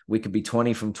me, we could be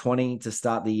 20 from 20 to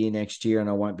start the year next year, and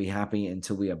I won't be happy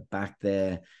until we are back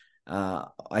there.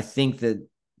 I think that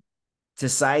to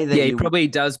say that he probably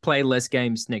does play less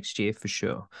games next year for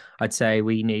sure. I'd say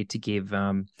we need to give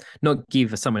not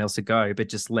give someone else a go, but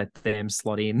just let them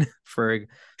slot in for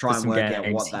try and work games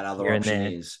out what that other here and option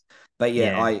there. is. But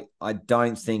yeah, I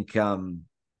don't think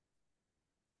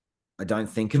I don't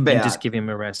think And about just give him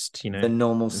a rest, the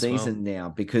normal as well. season now,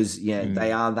 because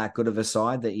they are that good of a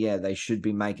side that they should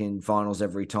be making finals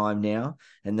every time now,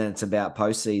 and then it's about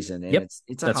postseason, and Yep,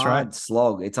 it's a that's hard right.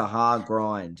 slog, it's a hard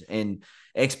grind, and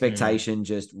expectation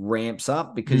just ramps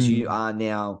up because you are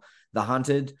now the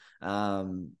hunted,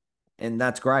 and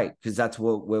that's great because that's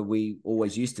where we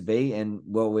always used to be and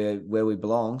where we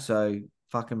belong. So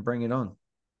fucking bring it on.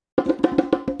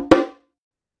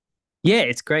 Yeah,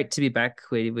 it's great to be back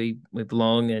where we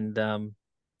belong, and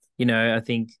I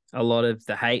think a lot of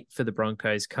the hate for the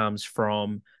Broncos comes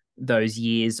from those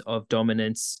years of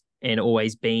dominance and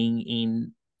always being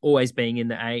in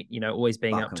the eight, always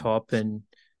being Fuck up 'em. top. And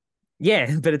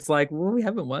yeah, but it's like, well, we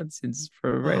haven't won since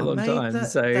for a very Oh, long mate, time. the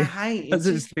So hate,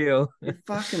 doesn't it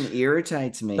fucking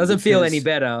irritates me doesn't feel any because,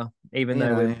 better, even you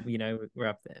though know, we're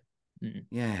up there. Mm.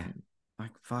 yeah, like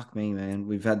fuck me, man.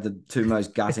 We've had the two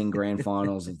most gutting grand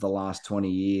finals of the last 20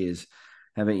 years.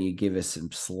 How about you give us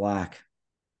some slack?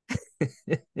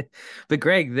 But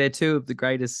Greg, they're two of the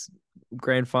greatest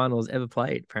grand finals ever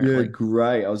played, Yeah, apparently.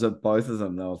 great. I was at both of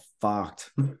them. They were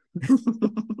fucked.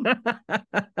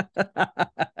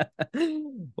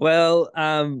 Well,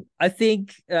 I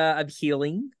think I'm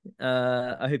healing.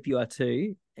 I hope you are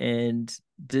too. And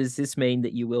does this mean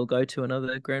that you will go to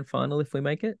another grand final if we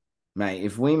make it? Mate,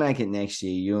 if we make it next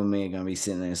year, you and me are going to be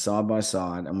sitting there side by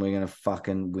side and we're going to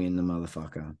fucking win the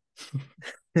motherfucker.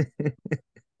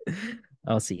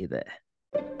 I'll see you there.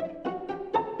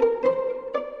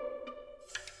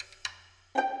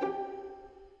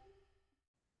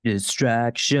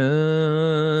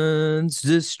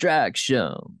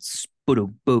 Distractions.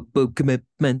 Boop,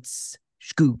 commitments.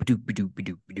 Scoop doo doo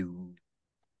doo doo.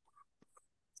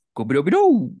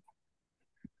 Scooby-Dooby-Doo.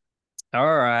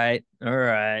 All right. All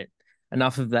right.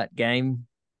 Enough of that game.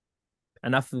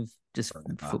 Enough of just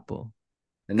football.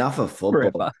 Enough of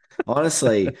football. Forever.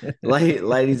 Honestly,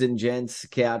 ladies and gents,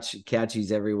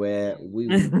 couchies everywhere, we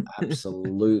would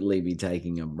absolutely be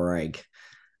taking a break.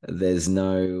 There's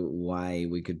no way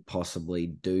we could possibly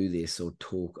do this or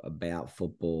talk about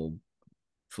football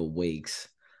for weeks.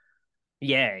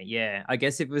 Yeah. I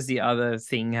guess if it was the other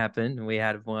thing happened and we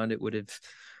had one, it would have,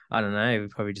 I don't know, we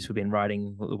probably just would have been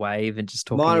riding the wave and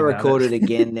just Might talking have about recorded it.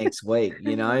 again next week,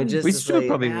 just We to still see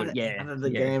probably how would. did, Yeah. how did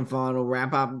the Yeah. grand final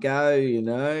wrap up go,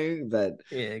 But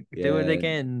Yeah. Do it yeah,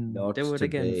 again. not Do it to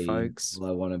again, be. folks. All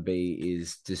I want to be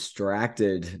is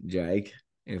distracted, Jake,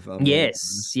 if I'm being Yes.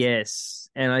 honest. Yes.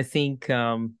 And I think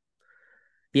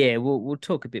yeah, we'll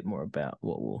talk a bit more about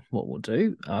what we'll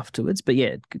do afterwards. But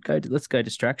yeah, let's go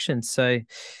distractions. So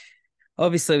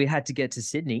obviously we had to get to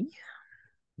Sydney.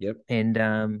 Yep.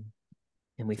 And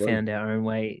we Flew. found our own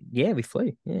way. Yeah, we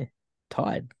flew. Yeah.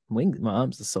 Tired. Wings, my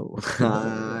arms are sore.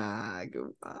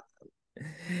 Good.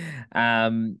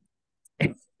 um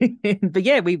but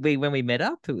yeah, we when we met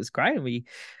up, it was great. And we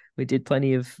did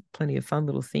plenty of fun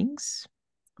little things.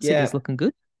 Yeah, Sydney's looking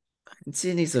good.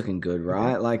 Sydney's looking good, Yeah.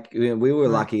 right? Like we were Right.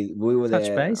 lucky. We were Touch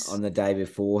there base. on the day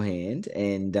beforehand,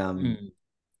 and Mm.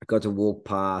 got to walk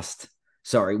past.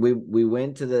 Sorry, we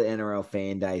went to the NRL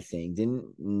Fan Day thing.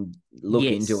 Didn't look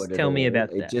into Yes. it at Tell me all.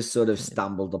 about It that. just sort of Tell me.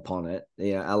 stumbled upon it.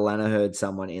 Alana heard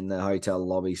someone in the hotel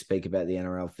lobby speak about the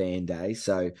NRL Fan Day,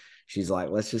 so she's like,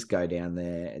 "Let's just go down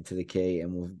there to the quay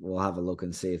and we'll have a look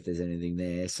and see if there's anything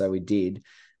there." So we did,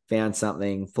 found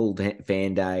something full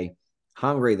Fan Day.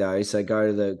 Hungry though, so go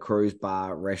to the cruise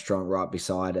bar restaurant right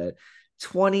beside it.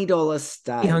 $20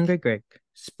 You hungry, steak, Greg?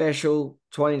 special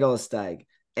 $20 steak.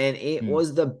 And it Mm.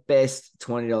 was the best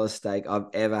 $20 steak I've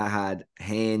ever had,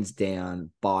 hands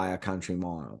down, by a country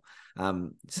mile. So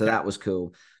Okay. that was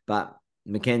cool. But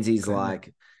Mackenzie's Great, mate.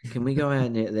 like, can we go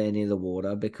out there near the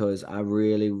water? Because I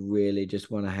really, really just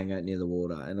want to hang out near the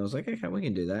water. And I was like, okay, we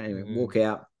can do that. Anyway, walk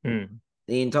out. Mm.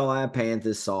 The entire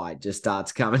Panthers side just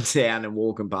starts coming down and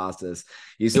walking past us.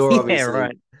 You saw Yeah, obviously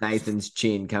right. Nathan's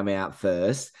chin come out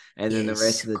first, and then the Yes,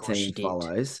 rest of of the course team you did.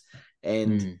 follows.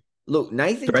 And Mm. look, The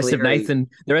Nathan rest of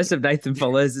Cleary Nathan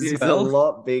follows as is a well.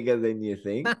 lot bigger than you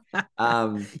think.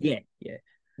 Yeah.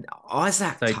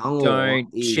 Isaac So Tangor don't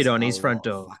shit is on a his front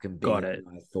lot door. fucking Got bigger it.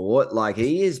 than I thought. Like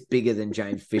he is bigger than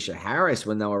James Fisher Harris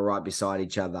when they were right beside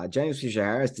each other. James Fisher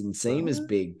Harris didn't seem as What?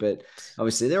 big, but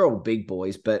obviously they're all big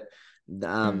boys. But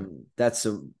Mm. that's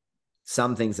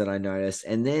some things that I noticed.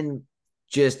 And then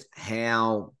just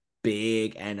how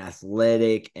big and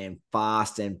athletic and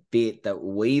fast and fit that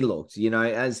we looked,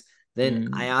 as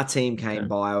then our team came Okay.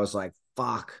 by, I was like,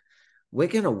 fuck, we're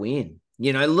going to win.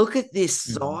 Look at this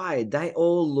side. They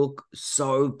all look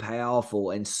so powerful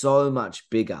and so much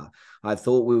bigger. I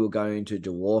thought we were going to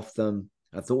dwarf them.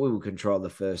 I thought we would control the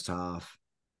first half.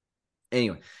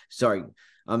 Anyway, sorry.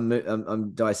 I'm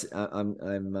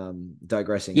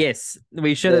digressing. Yes,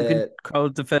 we should have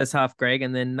controlled the first half, Greg,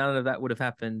 and then none of that would have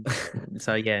happened.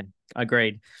 So yeah,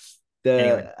 agreed.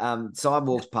 Anyway. Side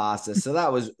walks past us, so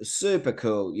that was super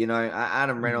cool.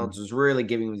 Adam Reynolds was really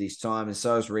giving with his time, and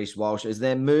so is Reece Walsh, as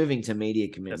they're moving to media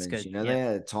commitments. They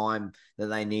had a time that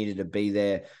they needed to be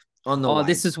there on the way.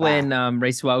 This is back. when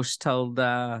Reece Walsh told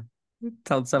someone.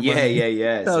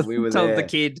 Yeah. So we were told there. the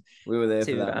kid. We were there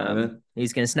for that moment.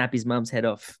 He's going to snap his mum's head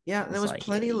off. Yeah, there was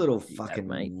plenty of little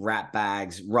fucking rat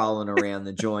bags rolling around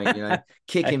the joint,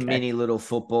 kicking mini little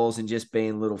footballs and just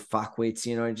being little fuckwits,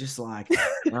 just like,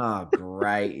 oh,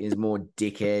 great. There's more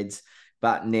dickheads.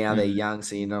 But now they're young,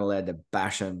 so you're not allowed to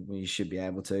bash them when you should be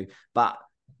able to. But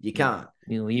you can't.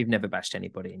 You've never bashed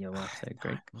anybody in your life, so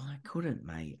Greg. Well, I couldn't,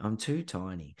 mate. I'm too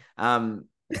tiny.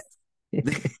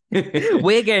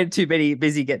 We're getting too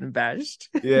busy getting bashed.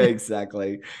 Yeah,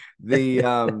 exactly. There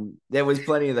was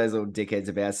plenty of those little dickheads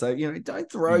about. So,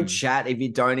 don't throw chat if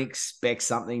you don't expect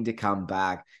something to come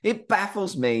back. It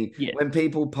baffles me when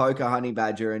people poke a honey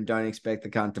badger and don't expect the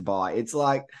cunt to bite. It's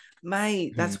like,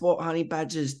 mate, that's what honey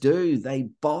badgers do. They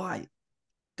bite.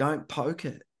 Don't poke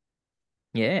it.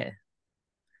 Yeah.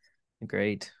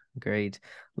 Agreed.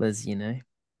 Liz,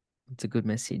 it's a good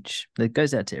message that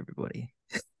goes out to everybody.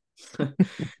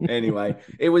 Anyway,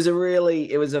 it was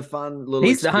a fun little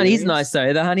He's nice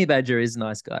though. The honey badger is a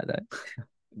nice guy though.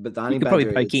 But the honey badger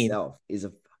itself is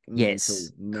a fucking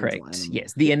correct. Animal.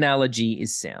 Yes, the analogy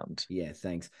is sound. Yeah,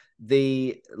 thanks.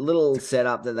 The little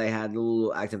setup that they had,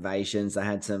 little activations, they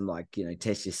had some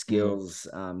test your skills,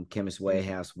 Chemist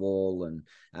Warehouse wall,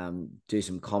 and do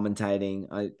some commentating.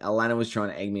 Alana was trying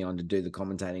to egg me on to do the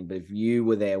commentating, but if you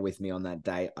were there with me on that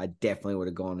day, I definitely would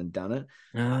have gone and done it.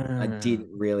 I didn't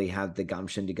really have the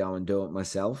gumption to go and do it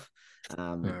myself.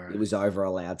 It was over a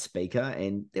loudspeaker,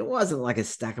 and there wasn't like a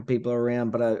stack of people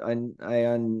around, but I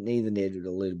either needed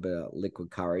a little bit of liquid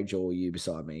courage or you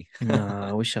beside me.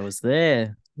 I wish I was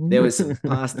there. There was some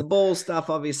pass the ball stuff,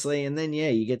 obviously, and then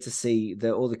you get to see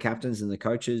all the captains and the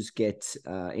coaches get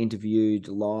interviewed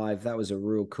live. That was a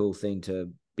real cool thing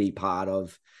to be part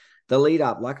of. The lead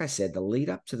up, like I said, the lead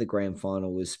up to the grand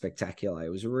final was spectacular. It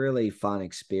was a really fun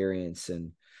experience,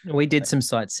 and we did some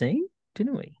sightseeing,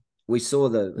 didn't we? We saw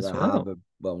the harbour.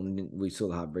 Well, we saw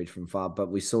the harbour bridge from far, but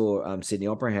we saw Sydney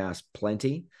Opera House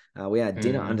plenty. We had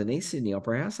dinner underneath Sydney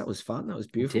Opera House. That was fun. That was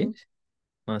beautiful.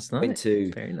 Last night. Went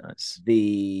to very nice.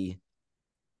 The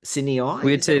Sydney Eye.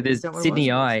 We went to the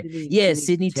Sydney Eye.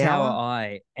 Sydney Tower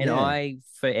Eye. And I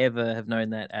forever have known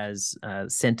that as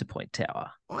Centrepoint Tower.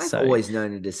 I've always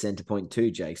known it as Centrepoint too,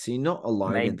 Jake. So you're not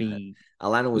alone. Maybe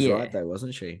Alana was right though,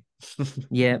 wasn't she?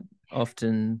 Yeah,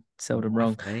 often, seldom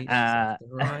wrong.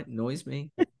 Right, annoys me.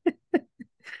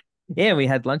 Yeah, we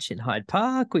had lunch in Hyde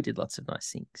Park. We did lots of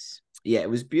nice things. Yeah,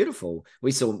 it was beautiful.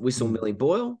 We saw Millie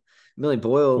Boyle. Millie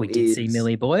Boyle. We did see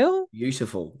Millie Boyle.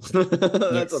 Beautiful.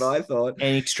 That's what I thought.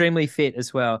 And extremely fit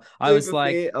as well. I was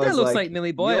like, that looks like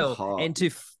Millie Boyle. And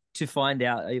to find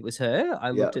out it was her, I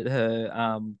looked at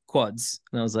her quads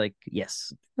and I was like,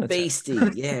 yes. Beastie.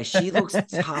 Yeah, she looks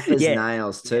tough as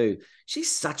nails too. She's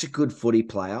such a good footy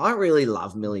player. I really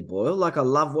love Millie Boyle. Like, I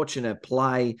love watching her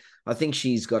play. I think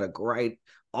she's got a great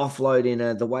offload in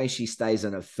her. The way she stays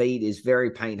on her feet is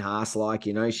very Payne Haas like.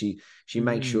 She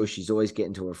makes sure she's always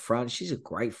getting to her front. She's a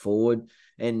great forward,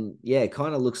 and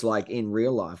kind of looks like in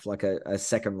real life like a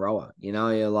second rower.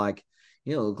 You're like,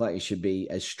 look like you should be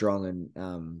as strong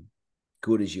and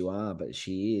good as you are, but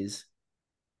she is.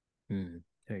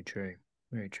 Very true.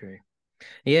 Very true.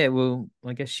 Yeah, well,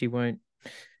 I guess she won't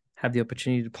have the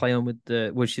opportunity to play on with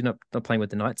she's not playing with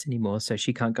the Knights anymore, so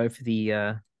she can't go for the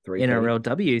 3P.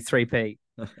 NRLW 3P.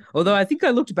 Although I think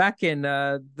I looked back and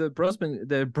the Brosman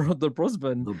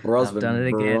done it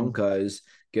again. Broncos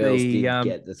girls did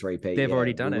get the 3P. They've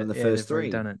already done it. Won the first three.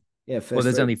 Done it. Yeah, first. Well,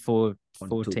 there's only four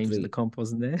teams in the comp,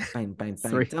 wasn't there? Bang, bang,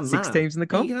 bang. Six teams in the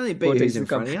comp. You can only beat who's in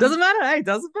front of you. Doesn't matter. Hey,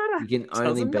 doesn't matter. You can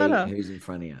only beat who's in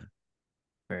front of you.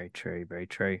 Very true. Very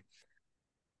true.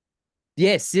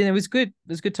 Yes, it was good. It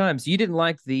was good times. You didn't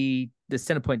like the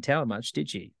Centrepoint Tower much,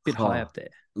 did you? Bit high up there.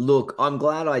 Look, I'm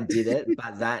glad I did it,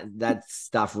 but that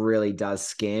stuff really does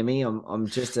scare me. I'm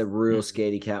just a real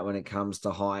scaredy cat when it comes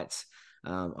to heights.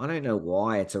 I don't know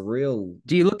why. It's a real.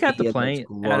 Do you look out the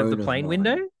plane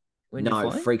window? No,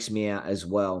 it freaks me out as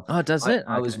well. Oh, does it?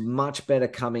 I was much better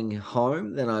coming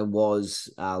home than I was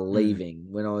leaving.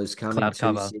 When I was coming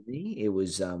to Sydney, it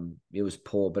was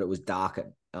poor, but it was dark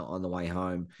on the way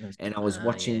home. And I was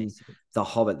watching The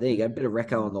Hobbit. There you go, bit of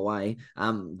reco on the way.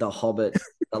 The Hobbit,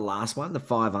 the last one, the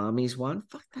Five Armies one.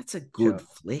 Fuck, that's a good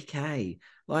flick, hey.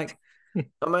 Like, I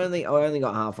only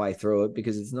got halfway through it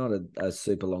because it's not a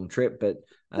super long trip, but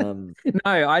No,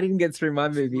 I didn't get through my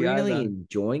movie really either.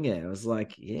 enjoying it. I was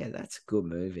like, yeah, that's a good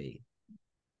movie.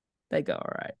 They go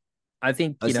all right. I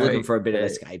think, I was looking for a bit of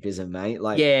escapism, mate.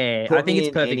 Like, yeah, I put think me it's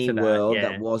in perfect any for that. world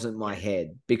that Yeah. wasn't my Yeah.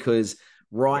 head, because Yeah.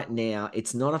 right now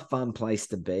it's not a fun place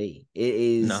to be. It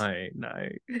is. No.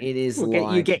 It is We'll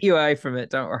like get you away from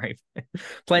it. Don't worry.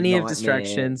 Plenty of nightmare,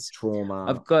 distractions. trauma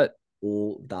I've got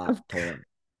all the I've, time.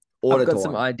 All I've the got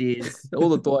some time. ideas all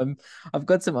the time. I've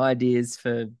got some ideas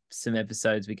for some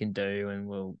episodes we can do, and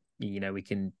we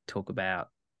can talk about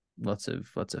lots of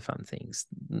fun things,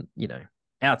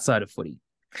 outside of footy.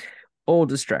 All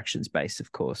distractions based,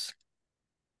 of course.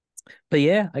 But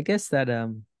yeah, I guess that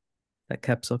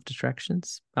caps off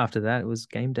distractions. After that, it was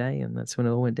game day, and that's when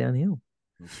it all went downhill.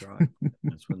 That's right.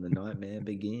 That's when the nightmare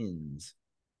begins.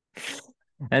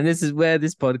 And this is where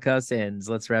this podcast ends.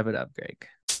 Let's wrap it up, Greg.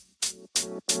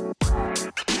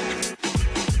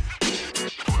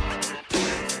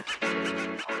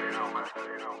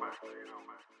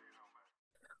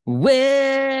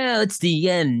 Well, it's the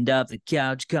end of the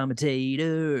Couch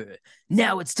Commentator.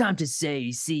 Now it's time to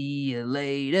say see you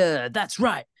later. That's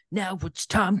right. Now it's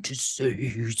time to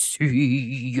say see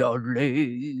you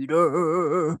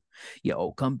later.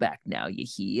 Yo, come back now, you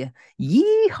hear?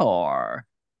 Yeehaw.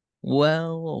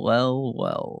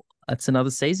 Well. That's another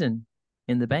season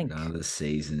in the bank. Another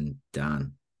season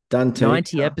done. Done too.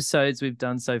 90 episodes we've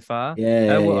done so far.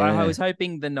 Yeah, Well, I yeah. was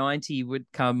hoping the 90 would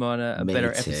come on a Me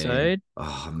better too. episode.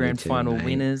 Oh, me Grand too, final mate.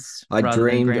 winners I rather than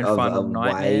dreamed grand of final a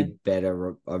nightmare.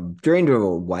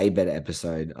 way better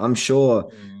episode. I'm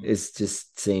sure Mm. it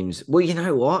just seems, well, you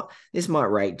know what? This might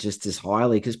rate just as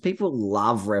highly because people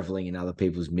love reveling in other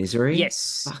people's misery.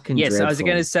 Yes. Fucking Yes. I was dreadful.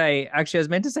 going to say, actually, I was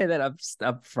meant to say that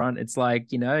up front. It's like,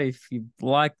 if you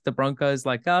like the Broncos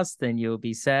like us, then you'll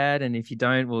be sad. And if you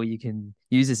don't, well, you can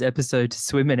use this episode to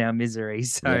swim in our misery.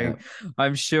 So Yeah.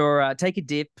 I'm sure, take a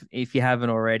dip if you haven't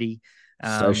already.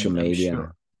 Social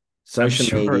media. Social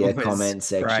sure media it was comment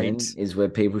section great. is where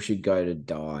people should go to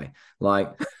die.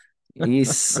 Like, you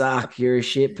suck. You're a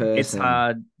shit person. It's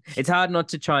hard. It's hard not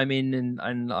to chime in,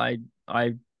 and I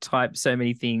type so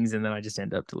many things, and then I just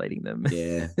end up deleting them.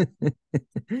 Yeah.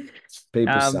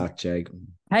 People Um, suck, Jake.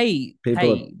 Hey,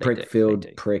 People are they do. prick-filled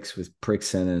pricks with prick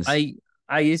centers.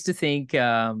 I used to think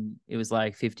it was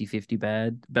like 50-50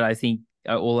 bad, but I think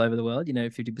all over the world,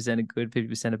 50% are good,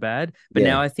 50% are bad. But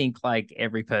now I think like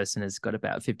every person has got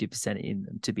about 50% in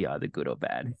them to be either good or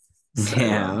bad. So,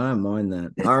 yeah, I don't mind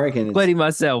that. I reckon it's including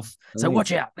myself. So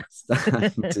watch out.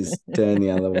 starting to turn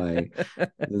the other way.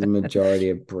 There's a majority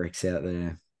of bricks out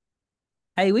there.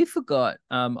 Hey, we forgot.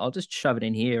 I'll just shove it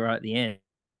in here right at the end,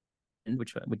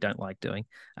 which we don't like doing.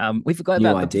 We forgot New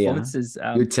about the idea. performances.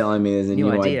 You're telling me there's a new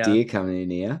idea coming in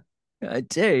here. I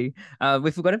do. We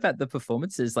forgot about the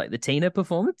performances, like the Tina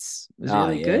performance was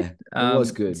really good. It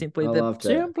was good. Simply I the loved it.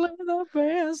 simply the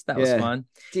best. That was fun.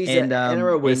 Jeez, And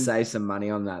NRL would save some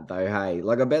money on that though. Hey,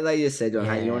 like I bet they just said,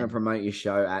 "Hey, you want to Yeah. promote your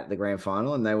show at the grand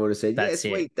final?" And they would have said, "Yeah, That's it.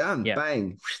 sweet, done, Yeah.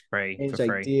 bang, free for handshake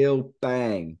free. deal,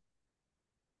 bang."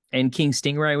 And King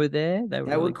Stingray were there. They were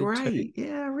They really were good great. too.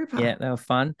 Yeah, ripper. Yeah, they were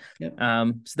fun. Yep.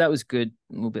 So that was good.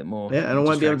 A little bit more. Yeah, and I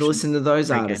won't be able to distractions listen to those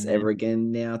pre-game artists there. ever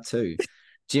again now too.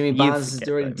 Jimmy You Barnes is forget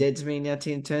already them. dead to me now.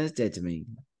 Tina Turner's dead to me.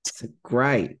 It's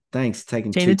great. Thanks,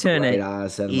 taking Tina two great Turner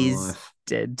artists out of my is life.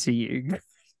 dead to you.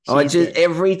 I She's just dead.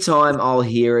 every time I'll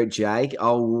hear it, Jake,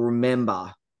 I'll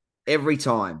remember every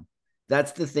time.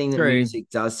 That's the thing that True. music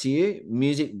does to you.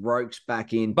 Music ropes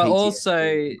back in, But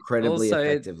PTSD incredibly also,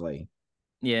 effectively.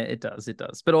 yeah, it does. It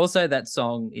does. But also, that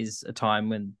song is a time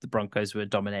when the Broncos were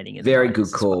dominating in Very the 90s good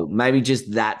as call. well. Maybe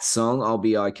just that song I'll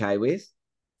be okay with.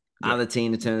 Yeah. Other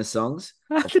Tina Turner songs,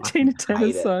 I'll The Tina fucking Turner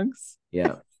hate it. songs.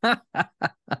 Yeah.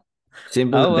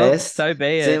 Simple the well, best. so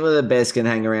be it. Simple the best can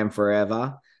hang around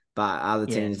forever, but other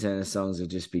Yeah. Tina Turner songs will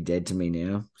just be dead to me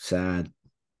now. Sad.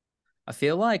 I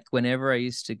feel like whenever I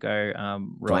used to go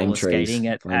Flame roller trees. skating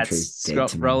at Flame trees dead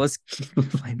to me.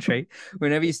 flame tree.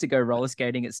 Whenever I used to go roller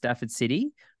skating at Stafford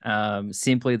City,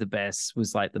 Simply the Best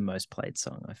was like the most played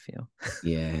song, I feel.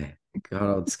 Yeah. God,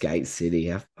 old Skate City.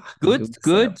 How Good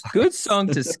place? song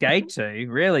to skate to.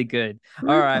 Really good.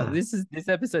 All right, this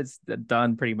episode's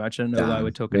done pretty much. I don't know why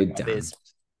we're talking about this.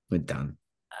 We're done.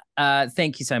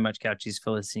 Thank you so much, Couchies,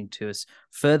 for listening to us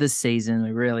for the season.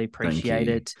 We really appreciate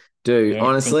it. Dude, Yeah,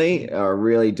 honestly, I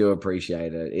really do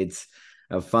appreciate it. It's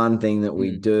a fun thing that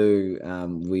we do.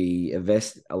 We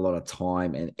invest a lot of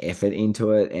time and effort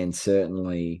into it, and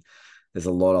certainly there's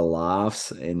a lot of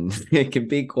laughs, and it can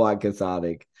be quite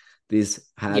cathartic. This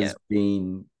has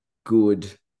been good,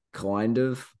 kind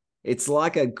of. It's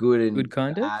like a good and Good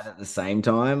kind of. bad at the same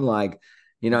time. Like,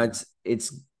 it's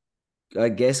I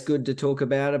guess good to talk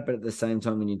about it, but at the same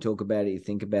time, when you talk about it, you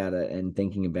think about it, and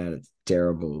thinking about it's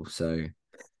terrible. So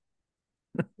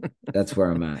that's where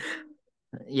I'm at.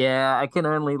 Yeah, I can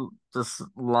only just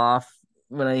laugh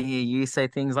when I hear you say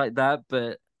things like that,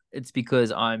 but it's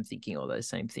because I'm thinking all those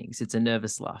same things. It's a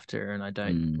nervous laughter, and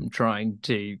I'm trying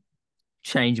to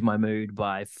change my mood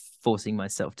by forcing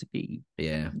myself to be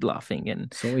laughing.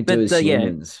 And so what we do as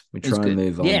humans, we try and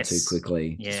move on too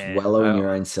quickly. Just wallow in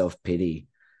your own self-pity.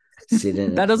 Sit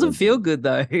in that it doesn't feel good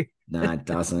though. No, it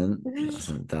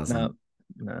doesn't. Doesn't.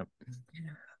 No.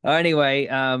 Anyway,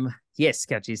 yes,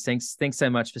 Couchies, thanks so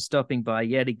much for stopping by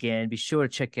yet again. Be sure to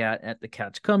check out at the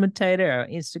Couch Commentator, our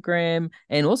Instagram,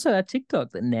 and also our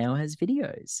TikTok that now has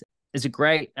videos. There's a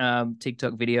great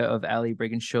TikTok video of Ali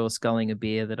Brigginshaw sculling a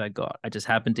beer that I got. I just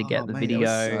happened to get the mate, video.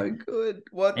 that was so good.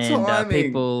 What and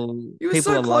timing? You were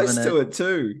so are close loving to it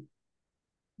too.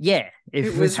 Yeah,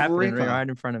 it was happening Ripper. right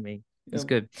in front of me. It was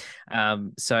good.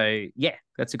 So yeah,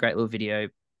 that's a great little video.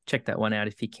 Check that one out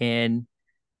if you can.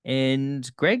 And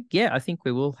Greg, yeah, I think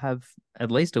we will have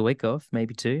at least a week off,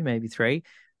 maybe 2, maybe 3.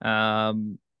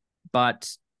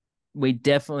 But we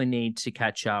definitely need to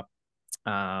catch up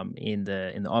in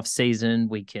the off season.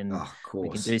 We can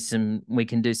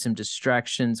do some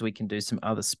distractions, we can do some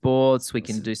other sports, we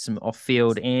can do some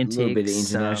off-field antics. A little bit of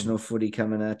international footy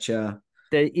coming at you.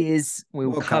 There is. We'll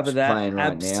World cover Cup's that playing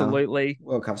right absolutely. Now.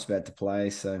 World Cup's about to play,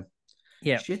 so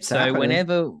yeah. Shit's so happening.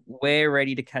 Whenever we're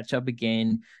ready to catch up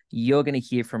again, you're going to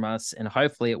hear from us, and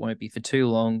hopefully it won't be for too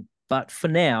long. But for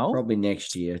now, probably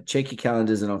next year. Check your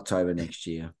calendars in October next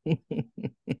year.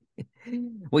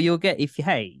 Well, you'll get if you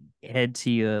head to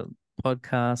your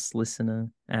podcast listener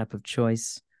app of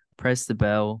choice, press the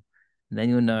bell, and then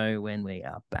you'll know when we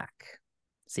are back.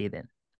 See you then.